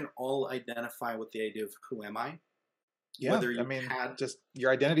think we can all identify with the idea of who am I? Yeah. Whether I mean, just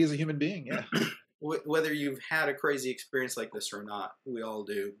your identity as a human being. Yeah. Whether you've had a crazy experience like this or not, we all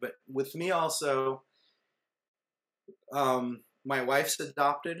do. But with me also, my wife's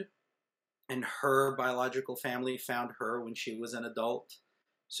adopted, and her biological family found her when she was an adult.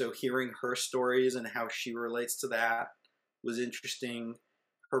 So hearing her stories and how she relates to that was interesting.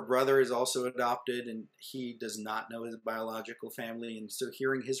 Her brother is also adopted, and he does not know his biological family, and so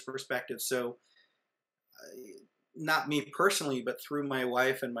hearing his perspective. So not me personally, but through my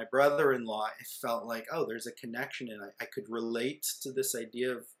wife and my brother-in-law, I felt like, oh, there's a connection, and I could relate to this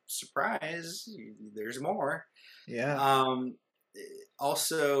idea of surprise. There's more. Yeah.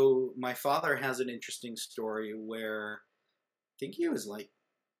 Also, my father has an interesting story where I think he was like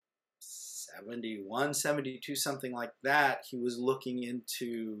 71, 72, something like that. He was looking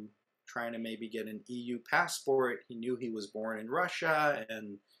into trying to maybe get an EU passport. He knew he was born in Russia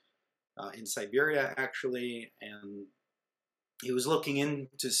and in Siberia, actually, and he was looking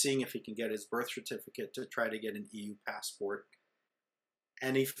into seeing if he can get his birth certificate to try to get an EU passport.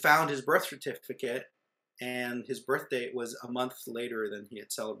 And he found his birth certificate, and his birth date was a month later than he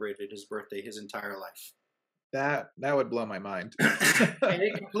had celebrated his birthday his entire life. That would blow my mind. And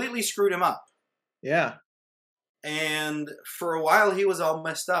it completely screwed him up. Yeah. And for a while, he was all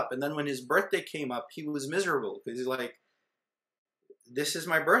messed up. And then when his birthday came up, he was miserable because he's like, this is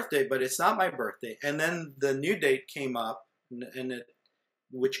my birthday, but it's not my birthday. And then the new date came up,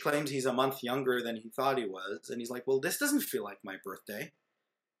 which claims he's a month younger than he thought he was. And he's like, well, this doesn't feel like my birthday.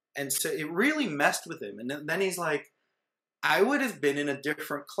 And so it really messed with him. And then he's like, I would have been in a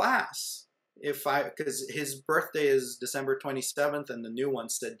different class because his birthday is December 27th and the new one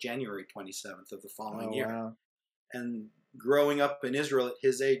said January 27th of the following year. Wow. And growing up in Israel at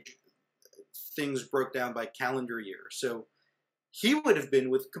his age, things broke down by calendar year. So he would have been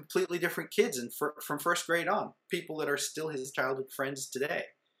with completely different kids from first grade on, people that are still his childhood friends today.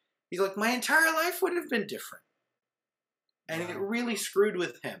 He's like, my entire life would have been different. And it really screwed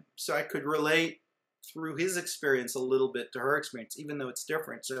with him. So I could relate through his experience a little bit to her experience, even though it's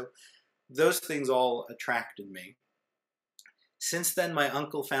different. So those things all attracted me. Since then, my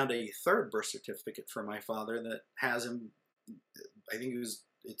uncle found a third birth certificate for my father that has him, I think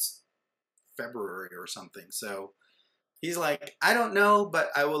it's February or something. So he's like, I don't know, but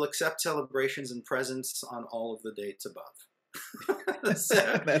I will accept celebrations and presents on all of the dates above.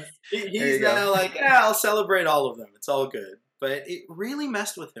 So he's now like, yeah, I'll celebrate all of them. It's all good. But it really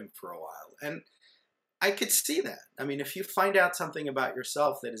messed with him for a while. And I could see that. I mean, if you find out something about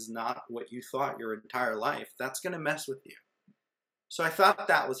yourself that is not what you thought your entire life, that's going to mess with you. So I thought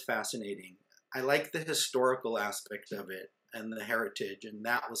that was fascinating. I like the historical aspect of it and the heritage, and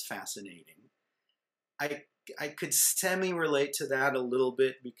that was fascinating. I I could semi relate to that a little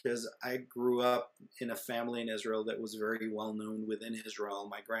bit because I grew up in a family in Israel that was very well known within Israel.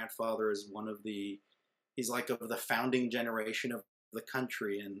 My grandfather is one of he's like of the founding generation of the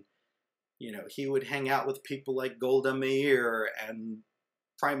country, and he would hang out with people like Golda Meir and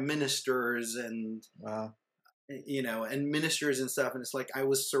prime ministers and Wow. and ministers and stuff. And it's like I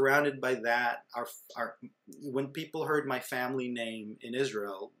was surrounded by that. Our When people heard my family name in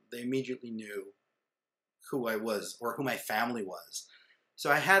Israel, they immediately knew who I was or who my family was. So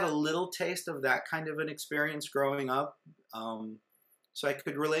I had a little taste of that kind of an experience growing up. So I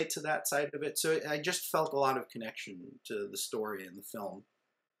could relate to that side of it. So I just felt a lot of connection to the story in the film.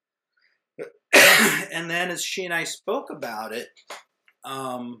 And then as she and I spoke about it,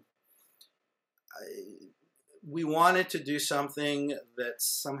 we wanted to do something that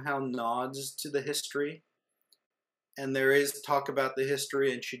somehow nods to the history. And there is talk about the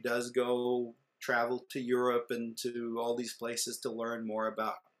history, and she does go travel to Europe and to all these places to learn more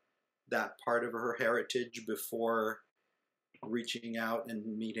about that part of her heritage before reaching out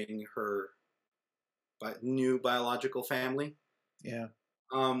and meeting her new biological family. Yeah.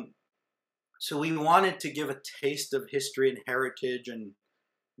 So we wanted to give a taste of history and heritage and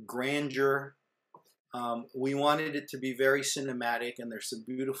grandeur. We wanted it to be very cinematic, and there's some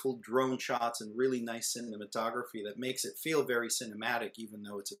beautiful drone shots and really nice cinematography that makes it feel very cinematic, even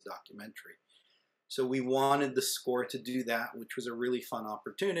though it's a documentary. So we wanted the score to do that, which was a really fun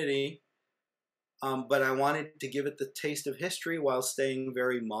opportunity. But I wanted to give it the taste of history while staying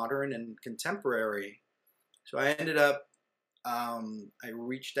very modern and contemporary. So I ended up, I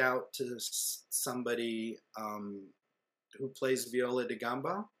reached out to somebody who plays viola da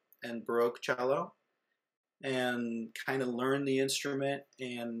gamba and baroque cello, and kind of learned the instrument,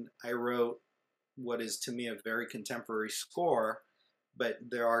 and I wrote what is to me a very contemporary score, but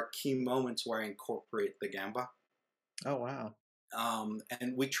there are key moments where I incorporate the gamba. Oh, wow.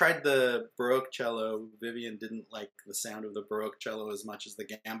 And we tried the baroque cello. Vivian didn't like the sound of the baroque cello as much as the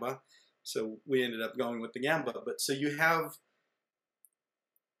gamba, so we ended up going with the gamba. But so you have,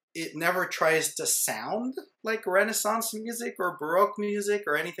 it never tries to sound like Renaissance music or Baroque music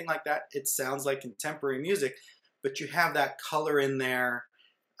or anything like that. It sounds like contemporary music, but you have that color in there.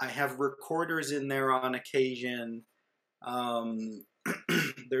 I have recorders in there on occasion.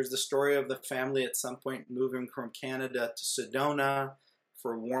 There's the story of the family at some point moving from Canada to Sedona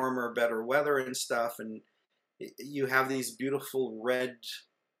for warmer, better weather and stuff. And you have these beautiful red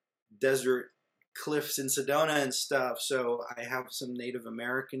desert cliffs in Sedona and stuff. So I have some Native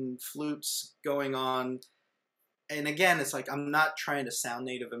American flutes going on. And again, it's like I'm not trying to sound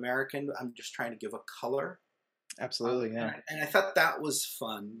Native American. I'm just trying to give a color. Absolutely, yeah. And I thought that was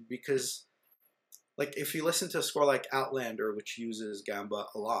fun because, like, if you listen to a score like Outlander, which uses gamba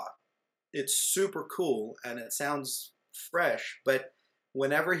a lot, it's super cool and it sounds fresh. But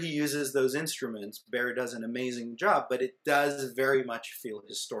whenever he uses those instruments, Bear does an amazing job, but it does very much feel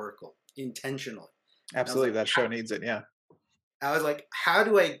historical, intentionally. Absolutely, like, that show needs it, yeah. I was like, how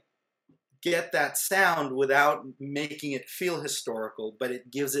do I get that sound without making it feel historical, but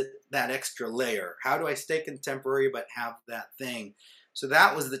it gives it that extra layer? How do I stay contemporary but have that thing? So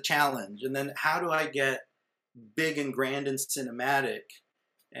that was the challenge. And then how do I get big and grand and cinematic?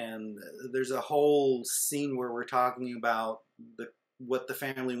 And there's a whole scene where we're talking about what the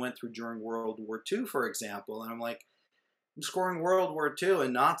family went through during World War II, for example. And I'm like, I'm scoring World War II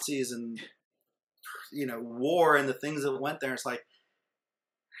and Nazis and war and the things that went there. It's like,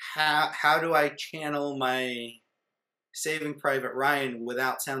 how do I channel my Saving Private Ryan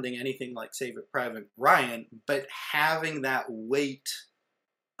without sounding anything like Saving Private Ryan, but having that weight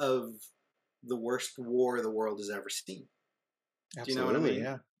of the worst war the world has ever seen? Absolutely, do you know what I mean?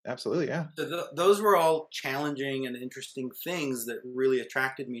 Yeah. Absolutely, yeah. So those were all challenging and interesting things that really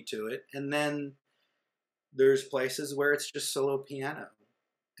attracted me to it. And then there's places where it's just solo piano.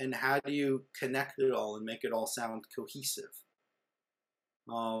 And how do you connect it all and make it all sound cohesive?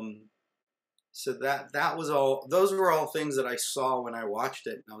 So that was all. Those were all things that I saw when I watched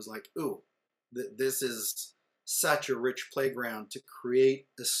it, and I was like, "Ooh, this is such a rich playground to create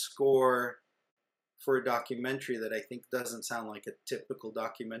a score for a documentary that I think doesn't sound like a typical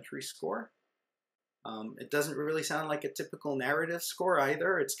documentary score. It doesn't really sound like a typical narrative score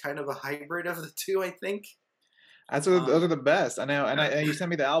either. It's kind of a hybrid of the two, I think." Those are the best. I know, and you sent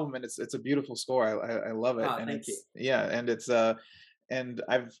me the album, and it's a beautiful score. I love it, and thank you. yeah, and it's and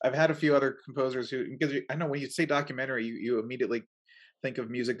I've had a few other composers who, because I know when you say documentary, you immediately think of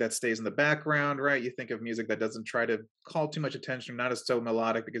music that stays in the background, right? You think of music that doesn't try to call too much attention, not as so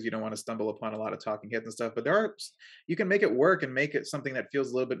melodic because you don't want to stumble upon a lot of talking heads and stuff. But you can make it work and make it something that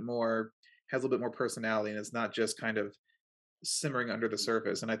feels a little bit more has a little bit more personality, and it's not just kind of simmering under the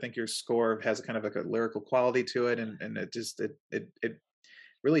surface. And I think your score has kind of like a lyrical quality to it, and it just it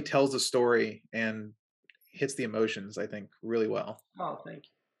really tells the story and hits the emotions, I think, really well. Oh, thank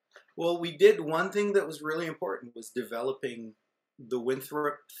you. Well, we did one thing that was really important was developing the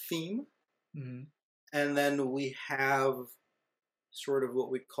Winthrop theme, Mhm. and then we have sort of what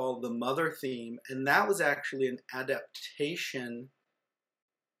we call the mother theme, and that was actually an adaptation.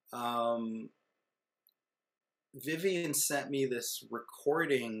 Um, Vivian sent me this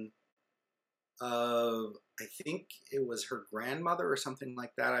recording of, I think it was her grandmother or something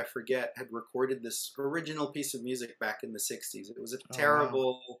like that, I forget, had recorded this original piece of music back in the 60s. It was a Oh, wow.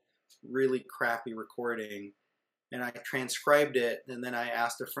 terrible, really crappy recording. And I transcribed it, and then I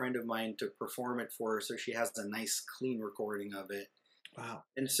asked a friend of mine to perform it for her so she has a nice, clean recording of it. Wow.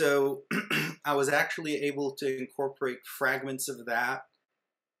 And so I was actually able to incorporate fragments of that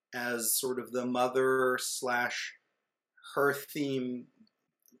as sort of the mother slash her theme,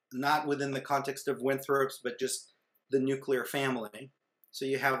 not within the context of Winthrop's, but just the nuclear family. So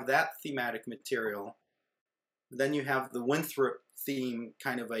you have that thematic material. Then you have the Winthrop theme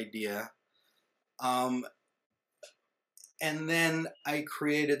kind of idea. Um, and then I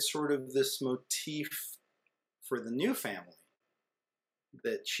created sort of this motif for the new family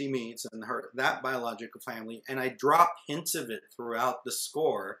that she meets and her that biological family, and I drop hints of it throughout the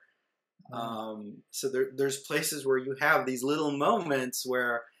score. Mm. So there's places where you have these little moments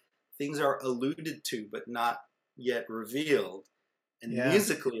where things are alluded to but not yet revealed, and Yeah.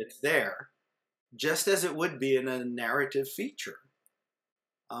 musically it's there, just as it would be in a narrative feature.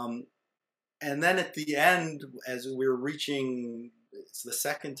 Um, and then at the end, as we're reaching, it's the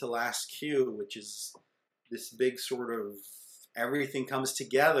second to last cue, which is this big sort of everything comes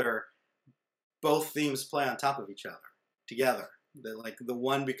together. Both themes play on top of each other together. Like the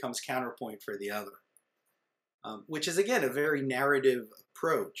one becomes counterpoint for the other, which is again a very narrative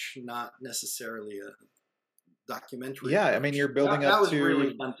approach, not necessarily a documentary Yeah, I mean, approach. you're building That up was really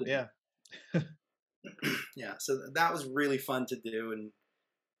to fun to yeah. do. Yeah, so that was really fun to do and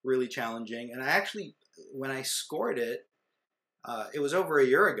really challenging. And I actually, when I scored it, it was over a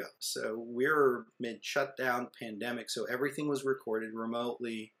year ago. So we're mid shutdown pandemic, so everything was recorded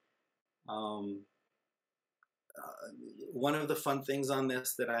remotely. Um, One of the fun things on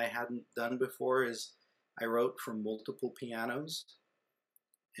this that I hadn't done before is I wrote from multiple pianos,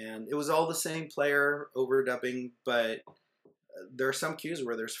 and it was all the same player overdubbing, but there are some cues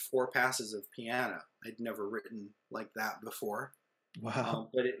where there's four passes of piano. I'd never written like that before, Wow.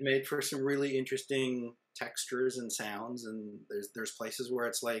 but it made for some really interesting textures and sounds. And there's places where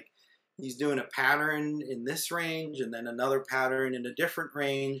it's like he's doing a pattern in this range, and then another pattern in a different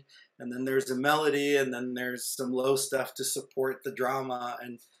range, and then there's a melody, and then there's some low stuff to support the drama,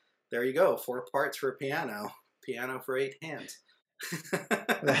 and there you go, four parts for a piano for eight hands.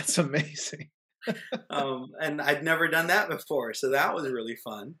 That's amazing. And I'd never done that before, so that was really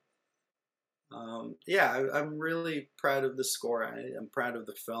fun. Yeah, I'm really proud of the score. I'm proud of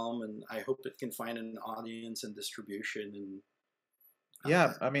the film, and I hope it can find an audience and distribution. And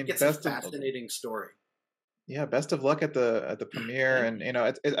Yeah, I mean, it's a fascinating story. yeah, best of luck at the premiere. Thank And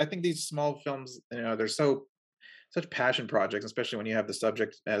I think these small films, they're such passion projects, especially when you have the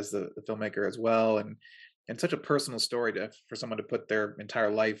subject as the filmmaker as well, and such a personal story for someone to put their entire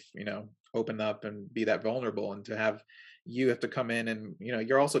life, open up and be that vulnerable, and to have you have to come in, and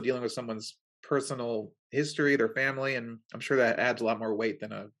you're also dealing with someone's personal history, their family, and I'm sure that adds a lot more weight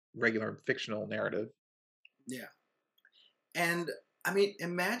than a regular fictional narrative. you. Yeah. And I mean,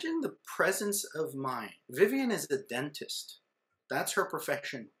 imagine the presence of mind. Vivian is a dentist, that's her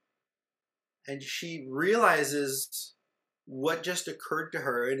profession. And she realizes what just occurred to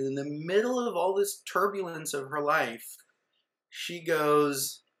her. And in the middle of all this turbulence of her life, she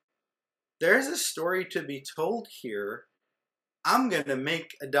goes, there's a story to be told here. I'm going to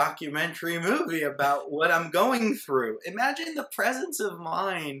make a documentary movie about what I'm going through. Imagine the presence of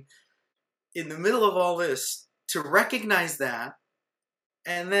mind in the middle of all this to recognize that.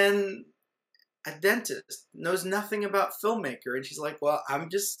 And then a dentist knows nothing about filmmaker. And she's like, well, I'm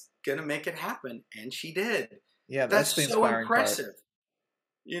just going to make it happen. And she did. Yeah, that's the That's so inspiring part. impressive.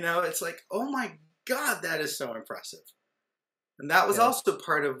 It's like, oh my God, that is so impressive. And that was Yeah. also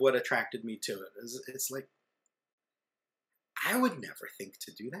part of what attracted me to it. It's like, I would never think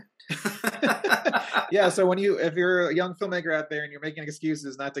to do that. Yeah, so if you're a young filmmaker out there and you're making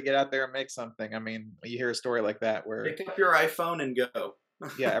excuses not to get out there and make something, I mean, you hear a story like that where, Pick up your iPhone and go.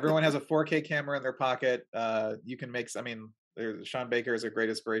 yeah, everyone has a 4K camera in their pocket. You can make, I mean, Sean Baker is a great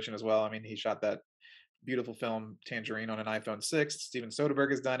inspiration as well. I mean, he shot that beautiful film Tangerine on an iPhone 6. Steven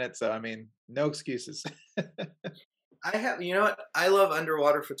Soderbergh has done it, so I mean, no excuses. I have, you know what? I love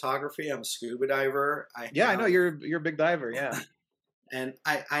underwater photography. I'm a scuba diver. Yeah, I know you're a big diver. Yeah.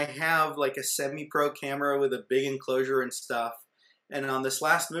 I have like a semi-pro camera with a big enclosure and stuff. And on this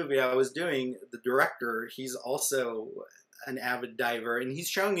last movie I was doing, the director, he's also an avid diver, and he's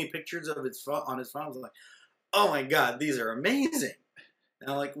showing me pictures of his phone on his phone. I was like, "Oh my god, these are amazing!"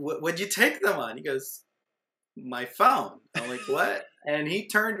 And I'm like, "What'd you take them on?" He goes, "My phone." I'm like, "What?" And he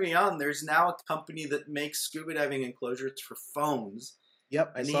turned me on. There's now a company that makes scuba diving enclosures for phones,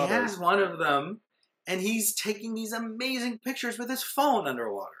 Yep, I and he saw has those. one of them, and he's taking these amazing pictures with his phone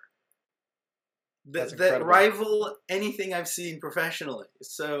underwater That's that incredible. rival anything I've seen professionally.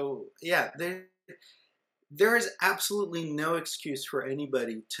 So yeah, there is absolutely no excuse for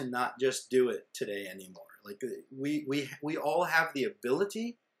anybody to not just do it today anymore. Like we all have the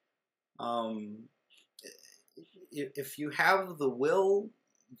ability. Um, if you have the will,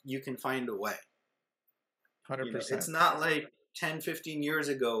 you can find a way. You know, it's 100%. not like 10, 15 years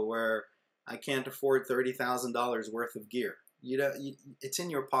ago where I can't afford $30,000 worth of gear. You know, it's in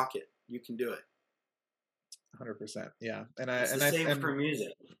your pocket. You can do it. 100%. Yeah. It's the same for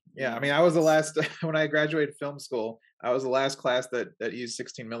music. You Yeah, I know, mean, I was the last when I graduated film school. I was the last class that used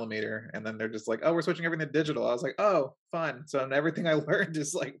 16 millimeter, and then they're just like, "Oh, we're switching everything to digital." I was like, "Oh, fun!" So everything I learned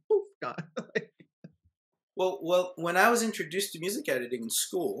is like, poof, gone. well, when I was introduced to music editing in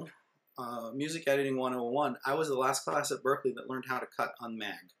school, Music Editing 101, I was the last class at Berkeley that learned how to cut on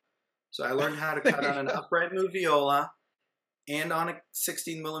Mag. So I learned how to There cut you on an go. upright Moviola and on a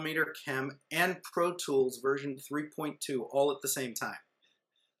 16 millimeter Chem and Pro Tools version 3.2 all at the same time,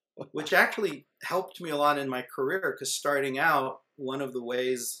 which actually helped me a lot in my career because starting out, one of the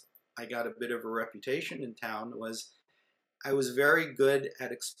ways I got a bit of a reputation in town was I was very good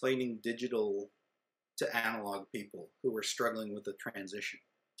at explaining digital to analog people who were struggling with the transition.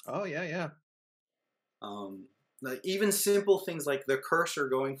 Oh yeah, yeah. Like even simple things like the cursor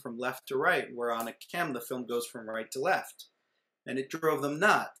going from left to right, where on a chem the film goes from right to left, and it drove them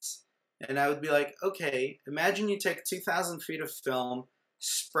nuts. And I would be like, okay, imagine you take 2,000 feet of film,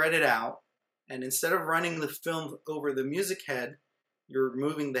 spread it out, and instead of running the film over the music head, you're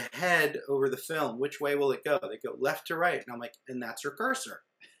moving the head over the film. Which way will it go? They go left to right, and I'm like, and that's your cursor.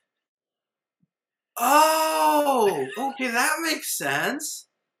 Oh, okay, that makes sense.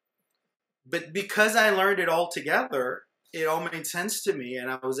 But because I learned it all together, it all made sense to me, and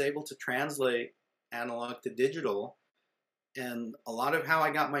I was able to translate analog to digital. And a lot of how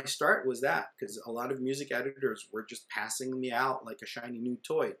I got my start was that because a lot of music editors were just passing me out like a shiny new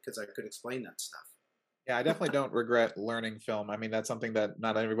toy because I could explain that stuff. Yeah, I definitely don't regret learning film. I mean, that's something that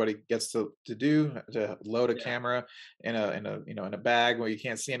not everybody gets to do, to load a Yeah. camera in a bag where you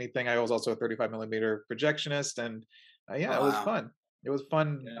can't see anything. I was also a 35 millimeter projectionist, and yeah, Oh it was wow. fun. It was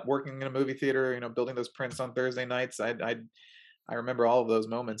fun Yeah. working in a movie theater, building those prints on Thursday nights. I remember all of those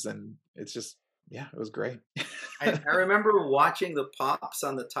moments, and it's just yeah, it was great. I remember watching the pops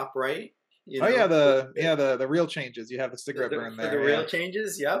on the top right. You Oh yeah, know, the real changes. You have the cigarette burn for the there. real Yeah,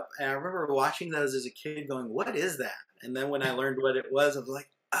 changes. Yep. And I remember watching those as a kid, going, "What is that?" And then when I learned what it was, I was like,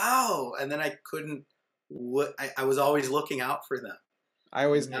 "Oh!" And then I couldn't. What I was always looking out for them. I And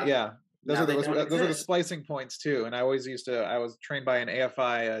always now, yeah. now they don't Those are the exist. splicing points too, and I was trained by an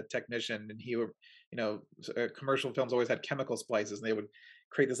AFI technician, and he would, commercial films always had chemical splices, and they would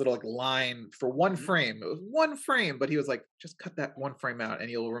create this little like line for one Mhm. frame. It was one frame, but he was like, just cut that one frame out, and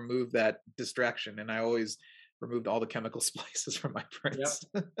you'll remove that distraction. And I always removed all the chemical splices from my Yep. prints.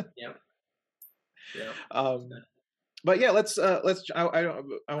 Yep. Yep. um, but yeah, let's. I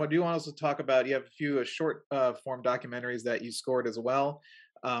do want us to talk about. You have a few short form documentaries that you scored as well.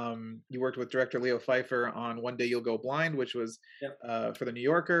 You worked with director Leo Pfeiffer on One Day You'll Go Blind, which was Yep. for the New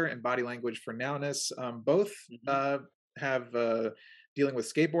Yorker, and Body Language for Nowness. Both Hmm. have dealing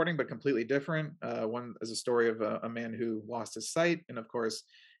with skateboarding, but completely different. One is a story of a man who lost his sight, and of course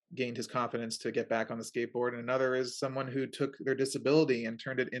gained his confidence to get back on the skateboard. And another is someone who took their disability and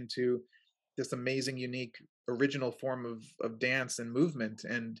turned it into this amazing, unique, original form of dance and movement.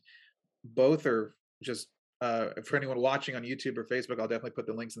 And both are just for anyone watching on YouTube or Facebook, I'll definitely put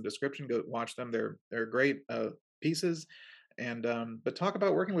the links in the description. Go watch them. They're great pieces. And but talk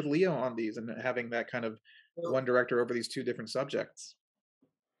about working with Leo on these and having that kind of Well, one director over these two different subjects.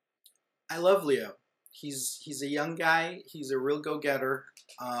 I love Leo. He's a young guy. He's a real go getter.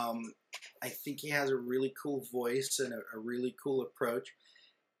 Um, I think he has a really cool voice and a really cool approach.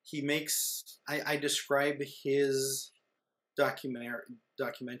 He makes I describe his documentary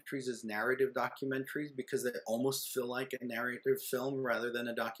documentaries as narrative documentaries because they almost feel like a narrative film rather than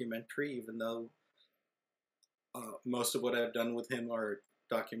a documentary, even though Most of what I've done with him are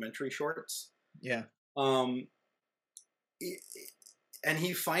documentary shorts. Yeah. Um, and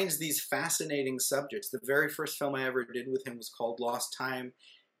he finds these fascinating subjects. The very first film I ever did with him was called Lost Time.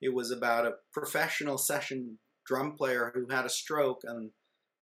 It was about a professional session drum player who had a stroke and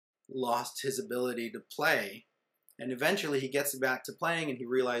lost his ability to play. And eventually he gets back to playing and he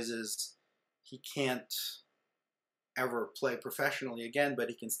realizes he can't ever play professionally again, but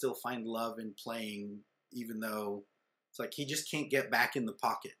he can still find love in playing, even though it's like he just can't get back in the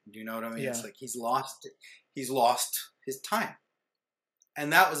pocket. Do you know what I mean? Yeah. It's like he's lost his time.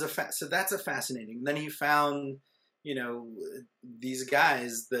 And that was so that's a fascinating. Then he found, these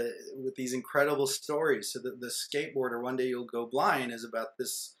guys with these incredible stories. So the skateboarder, One Day You'll Go Blind, is about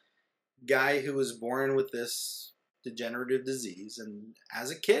this guy who was born with this degenerative disease, and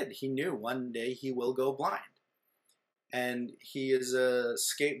as a kid he knew one day he will go blind. And he is a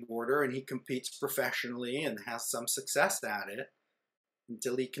skateboarder and he competes professionally and has some success at it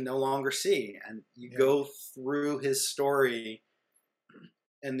until he can no longer see. And you go through his story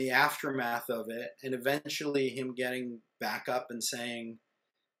and the aftermath of it, and eventually him getting back up and saying,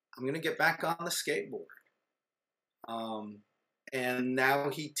 I'm going to get back on the skateboard. And now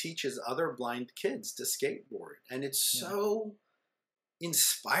he teaches other blind kids to skateboard. And it's so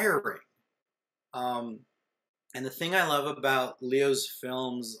inspiring. And the thing I love about Leo's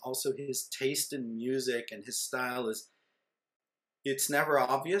films, also his taste in music and his style, is it's never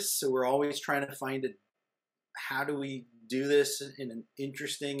obvious. So we're always trying to find how do we do this in an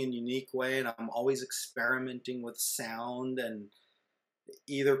interesting and unique way. And I'm always experimenting with sound and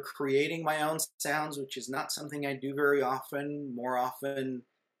either creating my own sounds, which is not something I do very often. More often,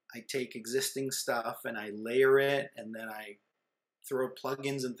 I take existing stuff and I layer it, and then I throw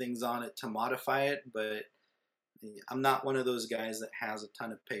plugins and things on it to modify it. But I'm not one of those guys that has a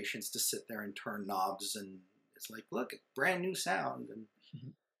ton of patience to sit there and turn knobs and it's like, look, brand new sound.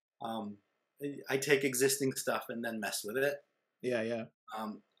 And I take existing stuff and then mess with it. Yeah.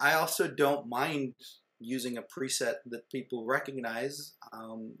 I also don't mind using a preset that people recognize.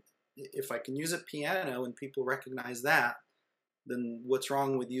 If I can use a piano and people recognize that, then what's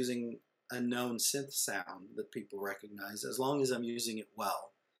wrong with using a known synth sound that people recognize, as long as I'm using it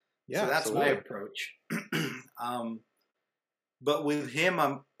well? Yeah, so that's absolutely. my approach. But with him,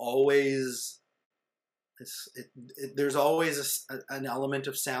 I'm always... there's always an element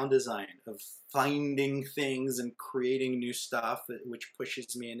of sound design, of finding things and creating new stuff, which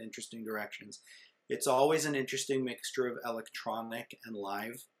pushes me in interesting directions. It's always an interesting mixture of electronic and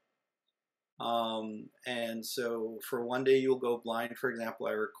live. And so for One Day You'll Go Blind, for example,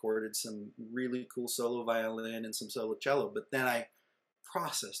 I recorded some really cool solo violin and some solo cello, but then I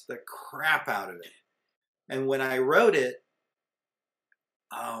processed the crap out of it. And when I wrote it,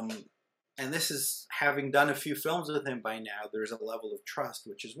 and this is having done a few films with him by now, there's a level of trust,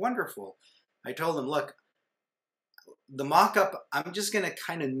 which is wonderful. I told him, look, the mock-up, I'm just going to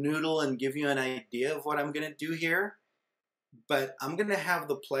kind of noodle and give you an idea of what I'm going to do here, but I'm going to have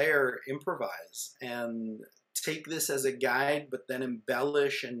the player improvise and take this as a guide, but then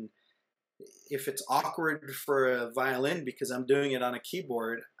embellish. And if it's awkward for a violin because I'm doing it on a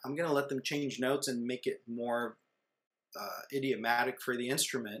keyboard, I'm going to let them change notes and make it more idiomatic for the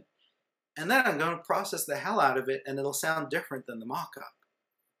instrument. And then I'm going to process the hell out of it, and it'll sound different than the mock-up.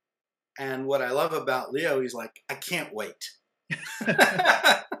 And what I love about Leo, he's like, I can't wait.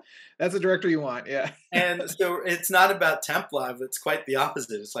 That's the director you want, yeah. And so it's not about temp live. It's quite the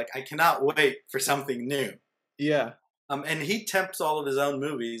opposite. It's like, I cannot wait for something new. Yeah. And he temps all of his own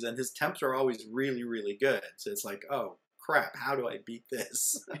movies, and his temps are always really, really good. So it's like, oh, crap, how do I beat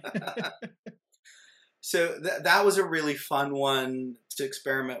this? So that was a really fun one to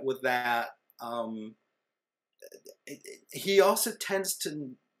experiment with that. He also tends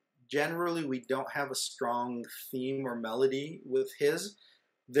to, generally, we don't have a strong theme or melody with his.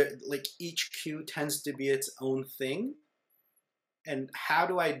 Like each cue tends to be its own thing. And how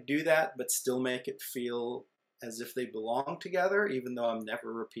do I do that but still make it feel as if they belong together, even though I'm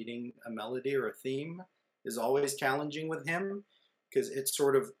never repeating a melody or a theme, is always challenging with him, because it's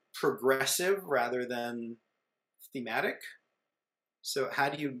sort of progressive rather than thematic. So how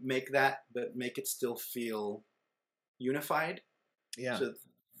do you make that but make it still feel unified? Yeah. So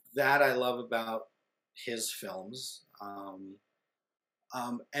that I love about his films.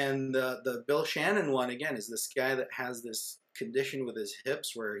 And the Bill Shannon one, again, is this guy that has this condition with his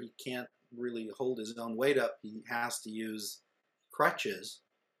hips where he can't really hold his own weight up. He has to use crutches.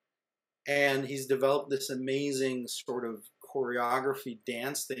 And he's developed this amazing sort of choreography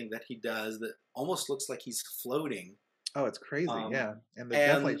dance thing that he does that almost looks like he's floating. Oh, it's crazy. Um, Yeah. And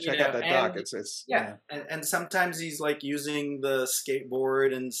definitely and check out that doc. and It's yeah, yeah. and sometimes he's like using the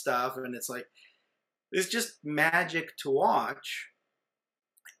skateboard and stuff, and it's like it's just magic to watch.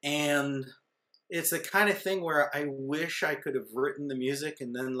 And it's the kind of thing where I wish I could have written the music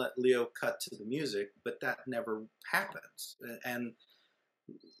and then let Leo cut to the music, but that never happens. And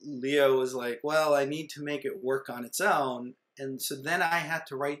Leo was like, well, I need to make it work on its own. And so then I had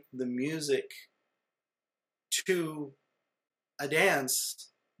to write the music to a dance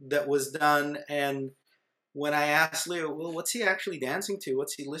that was done. And when I asked Leo, well, what's he actually dancing to?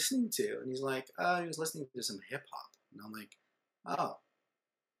 What's he listening to? And he's like, oh, he was listening to some hip hop. And I'm like, oh.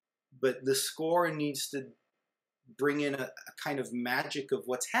 But the score needs to bring in a kind of magic of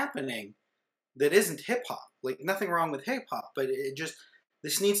what's happening that isn't hip hop. Like, nothing wrong with hip hop, but it just,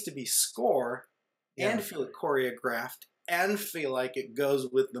 this needs to be score Yeah. and feel choreographed and feel like it goes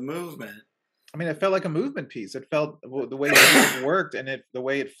with the movement. I mean, it felt like a movement piece. It felt the way the music worked and the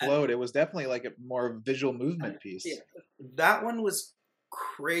way it flowed. It was definitely like a more visual movement piece. Yeah, that one was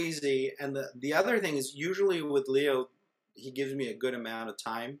crazy. And the other thing is, usually with Leo, he gives me a good amount of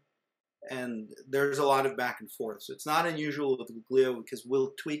time, and there's a lot of back and forth. So it's not unusual with Leo because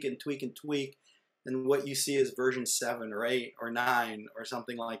we'll tweak and tweak and tweak, and what you see is version 7 or 8 or 9 or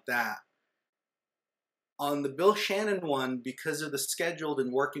something like that. On the Bill Shannon one, because of the scheduled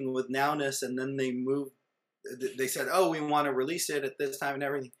and working with Nowness, and then they said, oh, we want to release it at this time and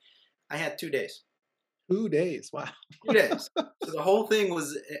everything. I had 2 days. 2 days. Wow. 2 days. So the whole thing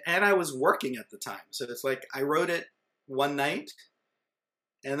was, and I was working at the time. So it's like I wrote it one night,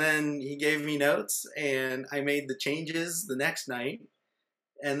 and then he gave me notes, and I made the changes the next night.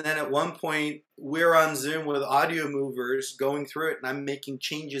 And then at one point, we're on Zoom with audio movers going through it, and I'm making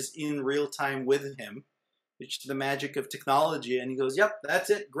changes in real time with him, which is the magic of technology. And he goes, yep, that's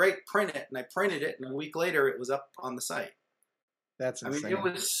it. Great, print it. And I printed it, and a week later, it was up on the site. That's insane. I mean, it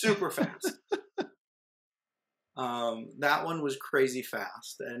was super fast. That one was crazy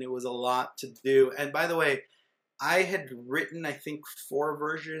fast, and it was a lot to do. And by the way, I had written, I think, 4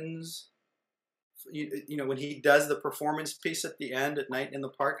 versions. You know, when he does the performance piece at the end at Night in the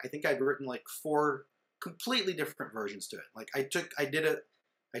Park, I think I'd written like 4 completely different versions to it. Like I took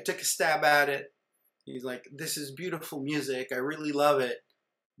a stab at it. He's like, this is beautiful music. I really love it,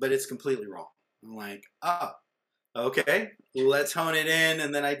 but it's completely wrong. I'm like, oh, okay, let's hone it in.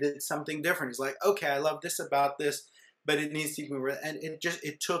 And then I did something different. He's like, okay, I love this about this, but it needs to be more. And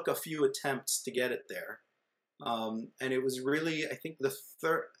it took a few attempts to get it there. And it was really, I think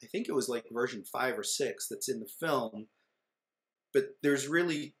it was like version 5 or 6 that's in the film. But there's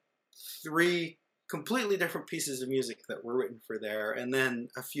really 3 completely different pieces of music that were written for there, and then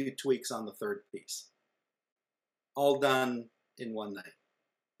a few tweaks on the 3rd piece. All done in one night.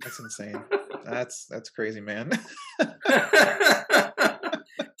 That's insane. That's crazy, man.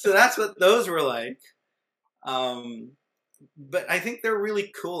 So that's what those were like. But I think they're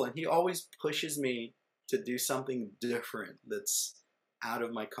really cool, and he always pushes me to do something different that's out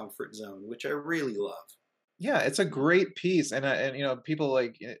of my comfort zone, which I really love. Yeah, it's a great piece, and you know, people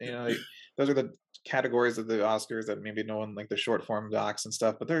like those are the categories of the Oscars that maybe no one like the short form docs and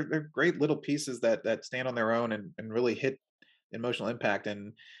stuff, but they're great little pieces that stand on their own and really hit emotional impact.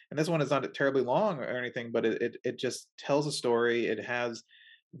 And this one is not terribly long or anything, but it just tells a story. It has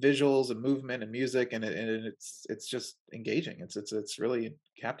visuals and movement and music, and it's just engaging. It's really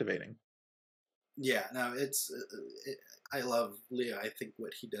captivating. Yeah, no, I love Leo. I think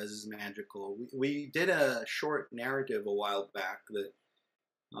what he does is magical. We did a short narrative a while back that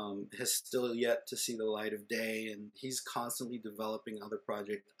has still yet to see the light of day, and he's constantly developing other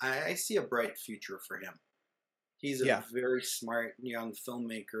projects. I see a bright future for him. He's a very smart young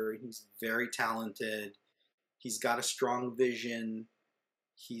filmmaker. He's very talented. He's got a strong vision.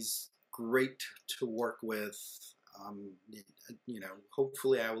 He's great to work with.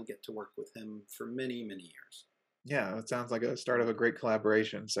 Hopefully I will get to work with him for many, many years. Yeah, it sounds like a start of a great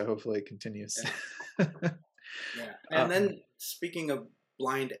collaboration. So hopefully it continues. Yeah. And then speaking of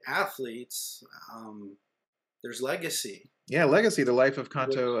blind athletes, there's Legacy. Yeah, Legacy, the life of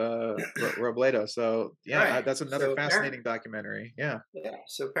Canto Robledo. So yeah, Right. that's another fascinating documentary. Yeah. Yeah.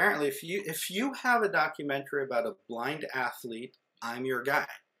 So apparently, if you have a documentary about a blind athlete, I'm your guy.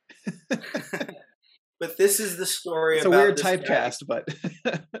 But this is the story. It's a weird typecast, but.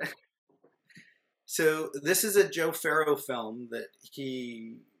 So this is a Joe Farrow film that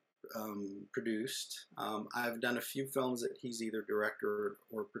he produced. I've done a few films that he's either directed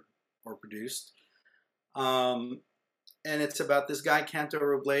or produced. And it's about this guy, Canto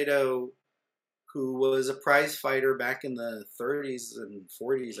Robledo, who was a prize fighter back in the 30s and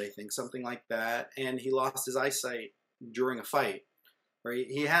 40s, I think, something like that. And he lost his eyesight during a fight. Right?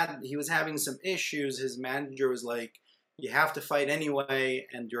 He was having some issues. His manager was like, "You have to fight anyway."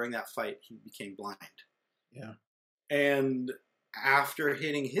 And during that fight, he became blind. Yeah. And after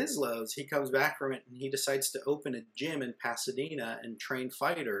hitting his lows, he comes back from it and he decides to open a gym in Pasadena and train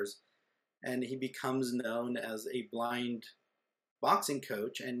fighters. And he becomes known as a blind boxing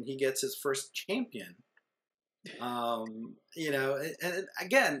coach, and he gets his first champion. You know, and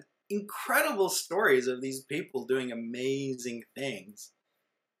again, incredible stories of these people doing amazing things.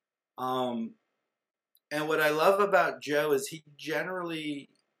 And what I love about Joe is he generally,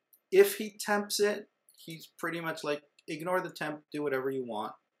 if he tempts it, he's pretty much like, ignore the temp, do whatever you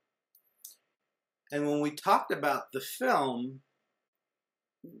want. And when we talked about the film,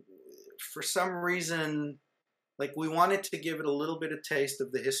 for some reason, like we wanted to give it a little bit of taste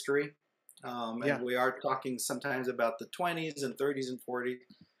of the history. And we are talking sometimes about the 20s and 30s and 40s.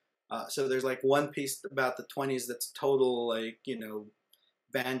 So there's like one piece about the 20s that's total, like, you know,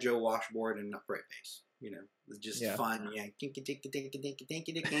 banjo, washboard, and upright bass. You know, it's just fun. Yeah,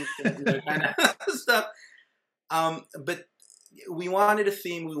 kind of stuff. But we wanted a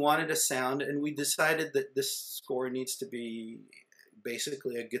theme, we wanted a sound, and we decided that this score needs to be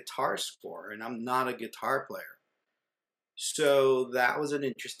basically a guitar score, and I'm not a guitar player. So that was an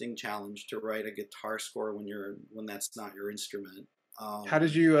interesting challenge to write a guitar score when that's not your instrument. How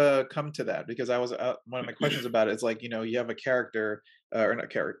did you come to that? Because I was one of my questions about it is like, you know, you have a character or not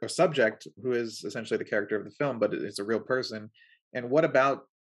character, a subject who is essentially the character of the film, but it's a real person. And what about,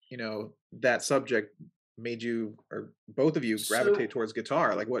 you know, that subject made you, or both of you, gravitate towards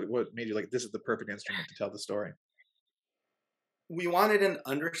guitar? Like what made you like, this is the perfect instrument to tell the story? We wanted an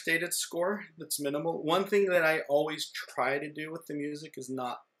understated score that's minimal. One thing that I always try to do with the music is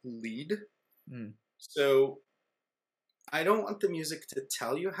not lead. So I don't want the music to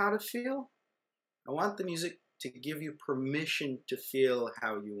tell you how to feel. I want the music to give you permission to feel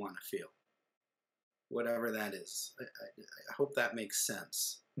how you want to feel, whatever that is. I hope that makes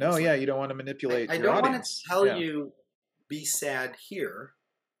sense. No, yeah, you don't want to manipulate your don't audience. Want to tell you, be sad here.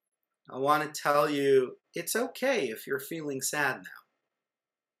 I want to tell you, it's okay if you're feeling sad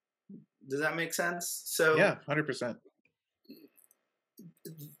now. Does that make sense? So yeah, 100%.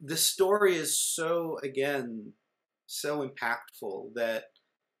 The story is so impactful that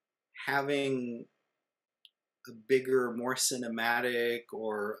having a bigger, more cinematic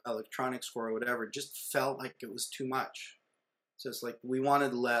or electronic score or whatever just felt like it was too much. So it's like we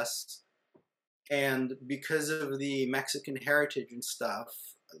wanted less. And because of the Mexican heritage and stuff,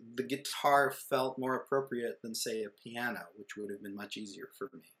 the guitar felt more appropriate than, say, a piano, which would have been much easier for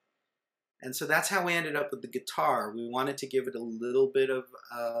me. And so that's how we ended up with the guitar. We wanted to give it a little bit of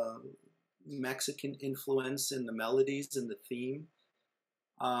Mexican influence in the melodies and the theme.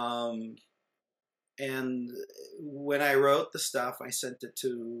 And when I wrote the stuff, I sent it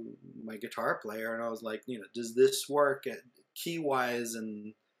to my guitar player, and I was like, you know, does this work key-wise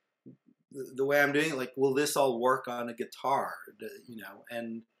and the way I'm doing it? Like, will this all work on a guitar? You know,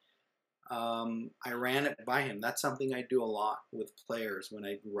 and I ran it by him. That's something I do a lot with players when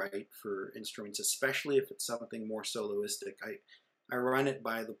I write for instruments, especially if it's something more soloistic. I run it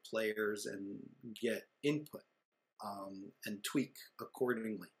by the players and get input and tweak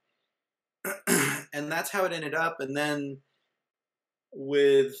accordingly. And that's how it ended up. And then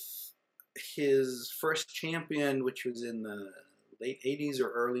with his first champion, which was in the late 80s or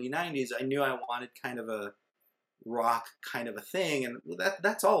early 90s, I knew I wanted kind of a rock kind of a thing. And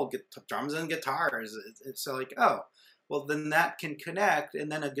that's all drums and guitars. It's like, oh, well, then that can connect. And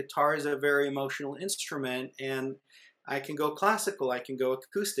then a guitar is a very emotional instrument. And I can go classical, I can go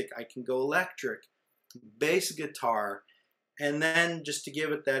acoustic, I can go electric, bass guitar. And then just to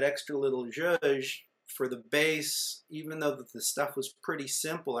give it that extra little zhuzh for the bass, even though the stuff was pretty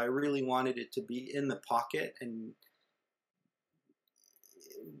simple, I really wanted it to be in the pocket and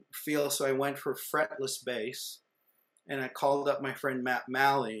feel. So I went for fretless bass, and I called up my friend Matt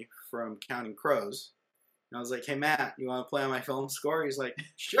Malley from Counting Crows. And I was like, hey, Matt, you want to play on my film score? He's like,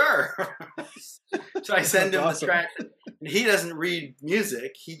 sure. So I send him the track. And he doesn't read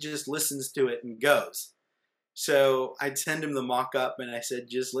music. He just listens to it and goes. So I'd send him the mock-up, and I said,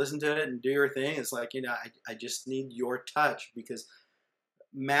 just listen to it and do your thing. It's like, you know, I just need your touch, because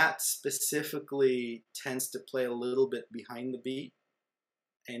Matt specifically tends to play a little bit behind the beat,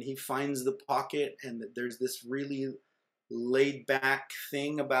 and he finds the pocket, and there's this really laid-back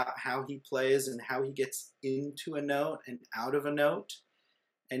thing about how he plays and how he gets into a note and out of a note.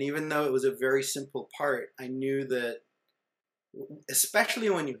 And even though it was a very simple part, I knew that, especially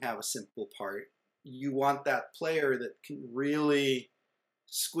when you have a simple part, you want that player that can really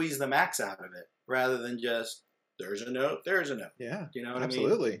squeeze the max out of it, rather than just there's a note, there's a note. Yeah, You know what I mean?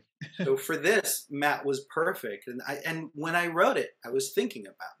 absolutely. So for this, Matt was perfect. And when I wrote it, I was thinking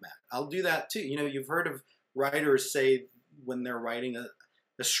about Matt. I'll do that too. You know, you've heard of writers say when they're writing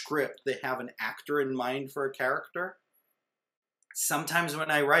a script, they have an actor in mind for a character. Sometimes when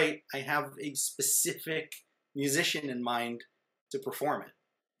I write, I have a specific musician in mind to perform it.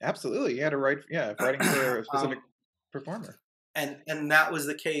 Absolutely. You had to write, yeah, writing for a specific performer. And that was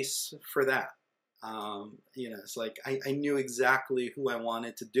the case for that. You know, it's like I knew exactly who I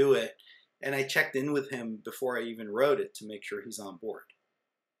wanted to do it, and I checked in with him before I even wrote it to make sure he's on board.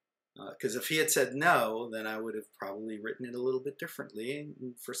 Because if he had said no, then I would have probably written it a little bit differently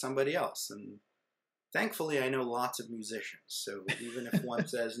for somebody else. And thankfully, I know lots of musicians, so even if one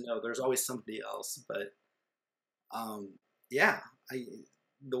says no, there's always somebody else. But yeah,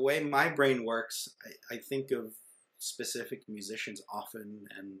 the way my brain works, I think of specific musicians often,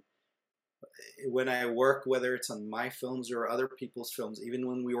 and when I work, whether it's on my films or other people's films, even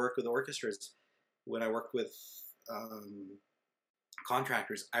when we work with orchestras, when I work with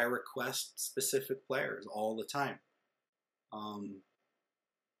contractors, I request specific players all the time.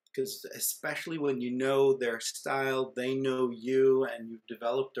 Because especially when you know their style, they know you, and you've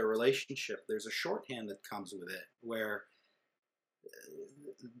developed a relationship, there's a shorthand that comes with it where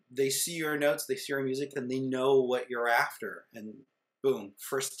they see your notes, they see your music, and they know what you're after. And boom,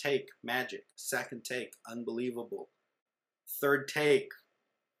 first take, magic. Second take, unbelievable. Third take,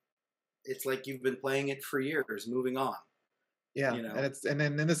 it's like you've been playing it for years, moving on. Yeah, You know? and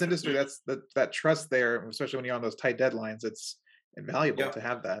then in this industry, that's that trust there, especially when you're on those tight deadlines. It's invaluable to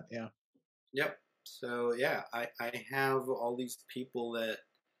have that. Yeah. Yep. So yeah, I have all these people that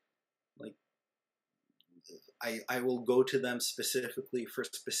like I will go to them specifically for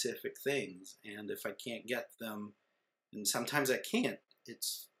specific things, and if I can't get them, and sometimes I can't,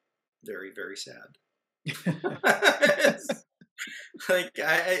 it's very, very sad.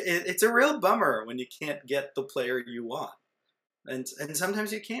 It's a real bummer when you can't get the player you want, and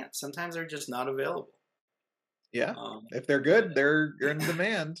sometimes you can't. Sometimes they're just not available. Yeah, if they're good, they're in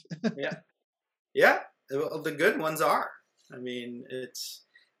demand. Yeah. The good ones are. I mean,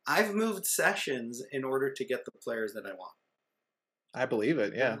 I've moved sessions in order to get the players that I want. I believe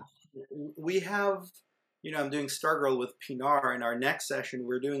it. Yeah. We have, I'm doing Stargirl with Pinar. In our next session,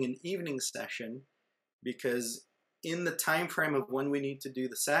 we're doing an evening session because in the time frame of when we need to do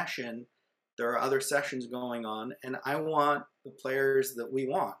the session, there are other sessions going on, and I want the players that we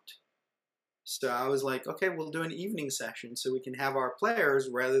want. So I was like, okay, we'll do an evening session so we can have our players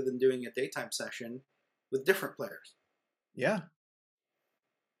rather than doing a daytime session with different players. Yeah.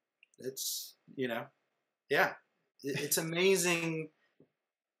 It's, yeah, it's amazing.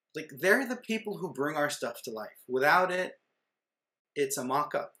 Like, they're the people who bring our stuff to life. Without it, it's a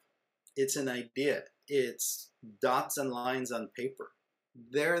mock-up. It's an idea. It's dots and lines on paper.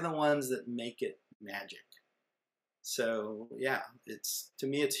 They're the ones that make it magic. So, yeah, to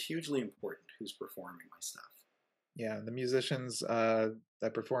me, it's hugely important who's performing my stuff. Yeah, the musicians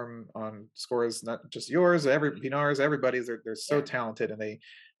that perform on scores, not just yours, Pinar's, everybody's, they're so talented,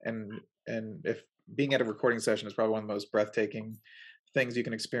 and if being at a recording session is probably one of the most breathtaking things you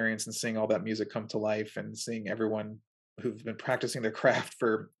can experience, and seeing all that music come to life, and seeing everyone who've been practicing their craft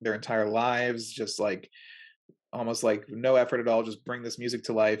for their entire lives, just like almost like no effort at all, just bring this music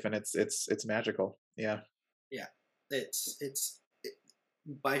to life, and it's magical. Yeah. Yeah. It's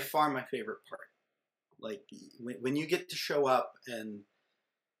by far my favorite part. Like when you get to show up and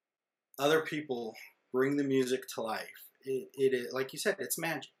other people bring the music to life, it like you said, it's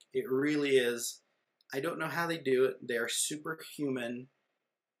magic. It really is. I don't know how they do it. They're superhuman,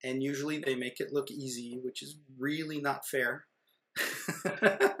 and usually they make it look easy, which is really not fair.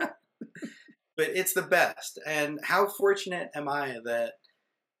 But it's the best. And how fortunate am I that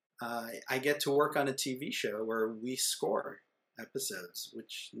I get to work on a TV show where we score episodes,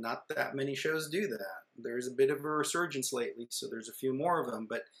 which not that many shows do that. There's a bit of a resurgence lately, so there's a few more of them,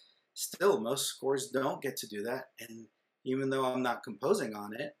 but still, most scores don't get to do that. And even though I'm not composing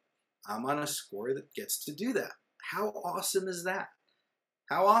on it, I'm on a score that gets to do that. How awesome is that?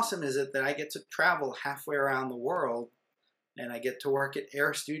 How awesome is it that I get to travel halfway around the world, and I get to work at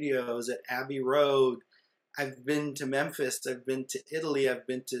Air Studios, at Abbey Road. I've been to Memphis, I've been to Italy, I've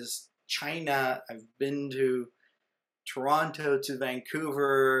been to China, I've been to Toronto, to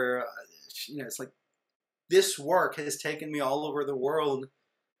Vancouver. It's like this work has taken me all over the world,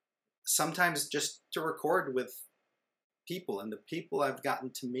 sometimes just to record with people, and the people I've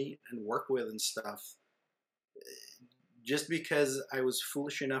gotten to meet and work with and stuff, just because I was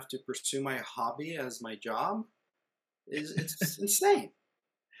foolish enough to pursue my hobby as my job, it's insane.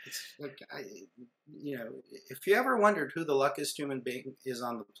 It's like if you ever wondered who the luckiest human being is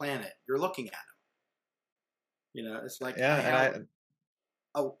on the planet, you're looking at him. It's like I Yeah, and have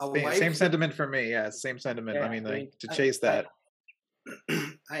a same wife that, sentiment for me. Yeah, same sentiment. I yeah, mean, I mean, like to chase I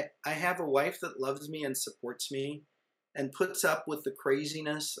that. I have a wife that loves me and supports me and puts up with the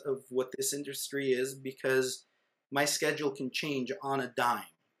craziness of what this industry is because my schedule can change on a dime.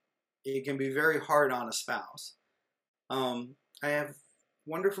 It can be very hard on a spouse. I have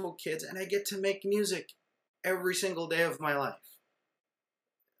wonderful kids and I get to make music every single day of my life.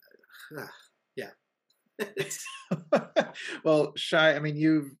 Yeah. Well, Shai, I mean,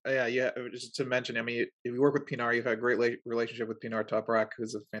 yeah, just to mention, I mean, you work with Pinar, you've had a great relationship with Pinar Toprak,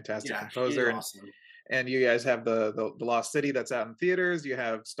 who's a fantastic Yeah, she's composer, awesome. and you guys have the Lost City that's out in theaters. You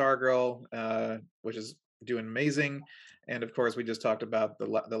have Stargirl, which is doing amazing, and of course, we just talked about the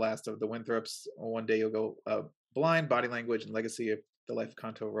last of the Winthrops. One Day You'll Go Blind, Body Language, and Legacy of the Life of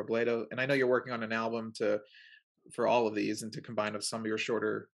Canto Robledo. And I know you're working on an album for all of these and to combine of some of your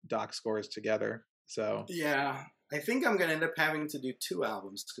shorter doc scores together. So Yeah, I think I'm gonna end up having to do 2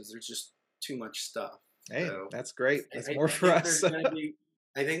 albums because there's just too much stuff. hey, So that's great. I, That's I more I for think us.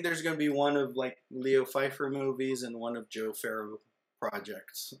 I think there's gonna be one of like Leo Pfeiffer movies and one of Joe Farrow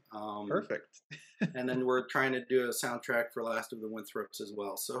projects. Perfect. And then we're trying to do a soundtrack for Last of the Winthrops as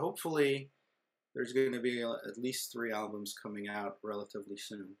well. So hopefully there's going to be at least 3 albums coming out relatively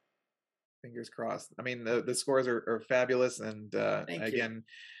soon. Fingers crossed. I mean, the scores are fabulous, and Thank you. again,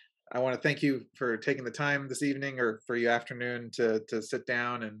 I want to thank you for taking the time this evening or for your afternoon to sit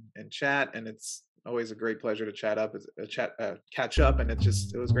down and chat. And it's always a great pleasure to catch up. And it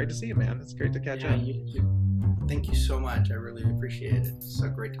was great to see you, man. It's great to catch Yeah, up. thank you so much. I really appreciate it. It's so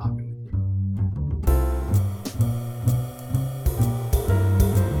great talking with you.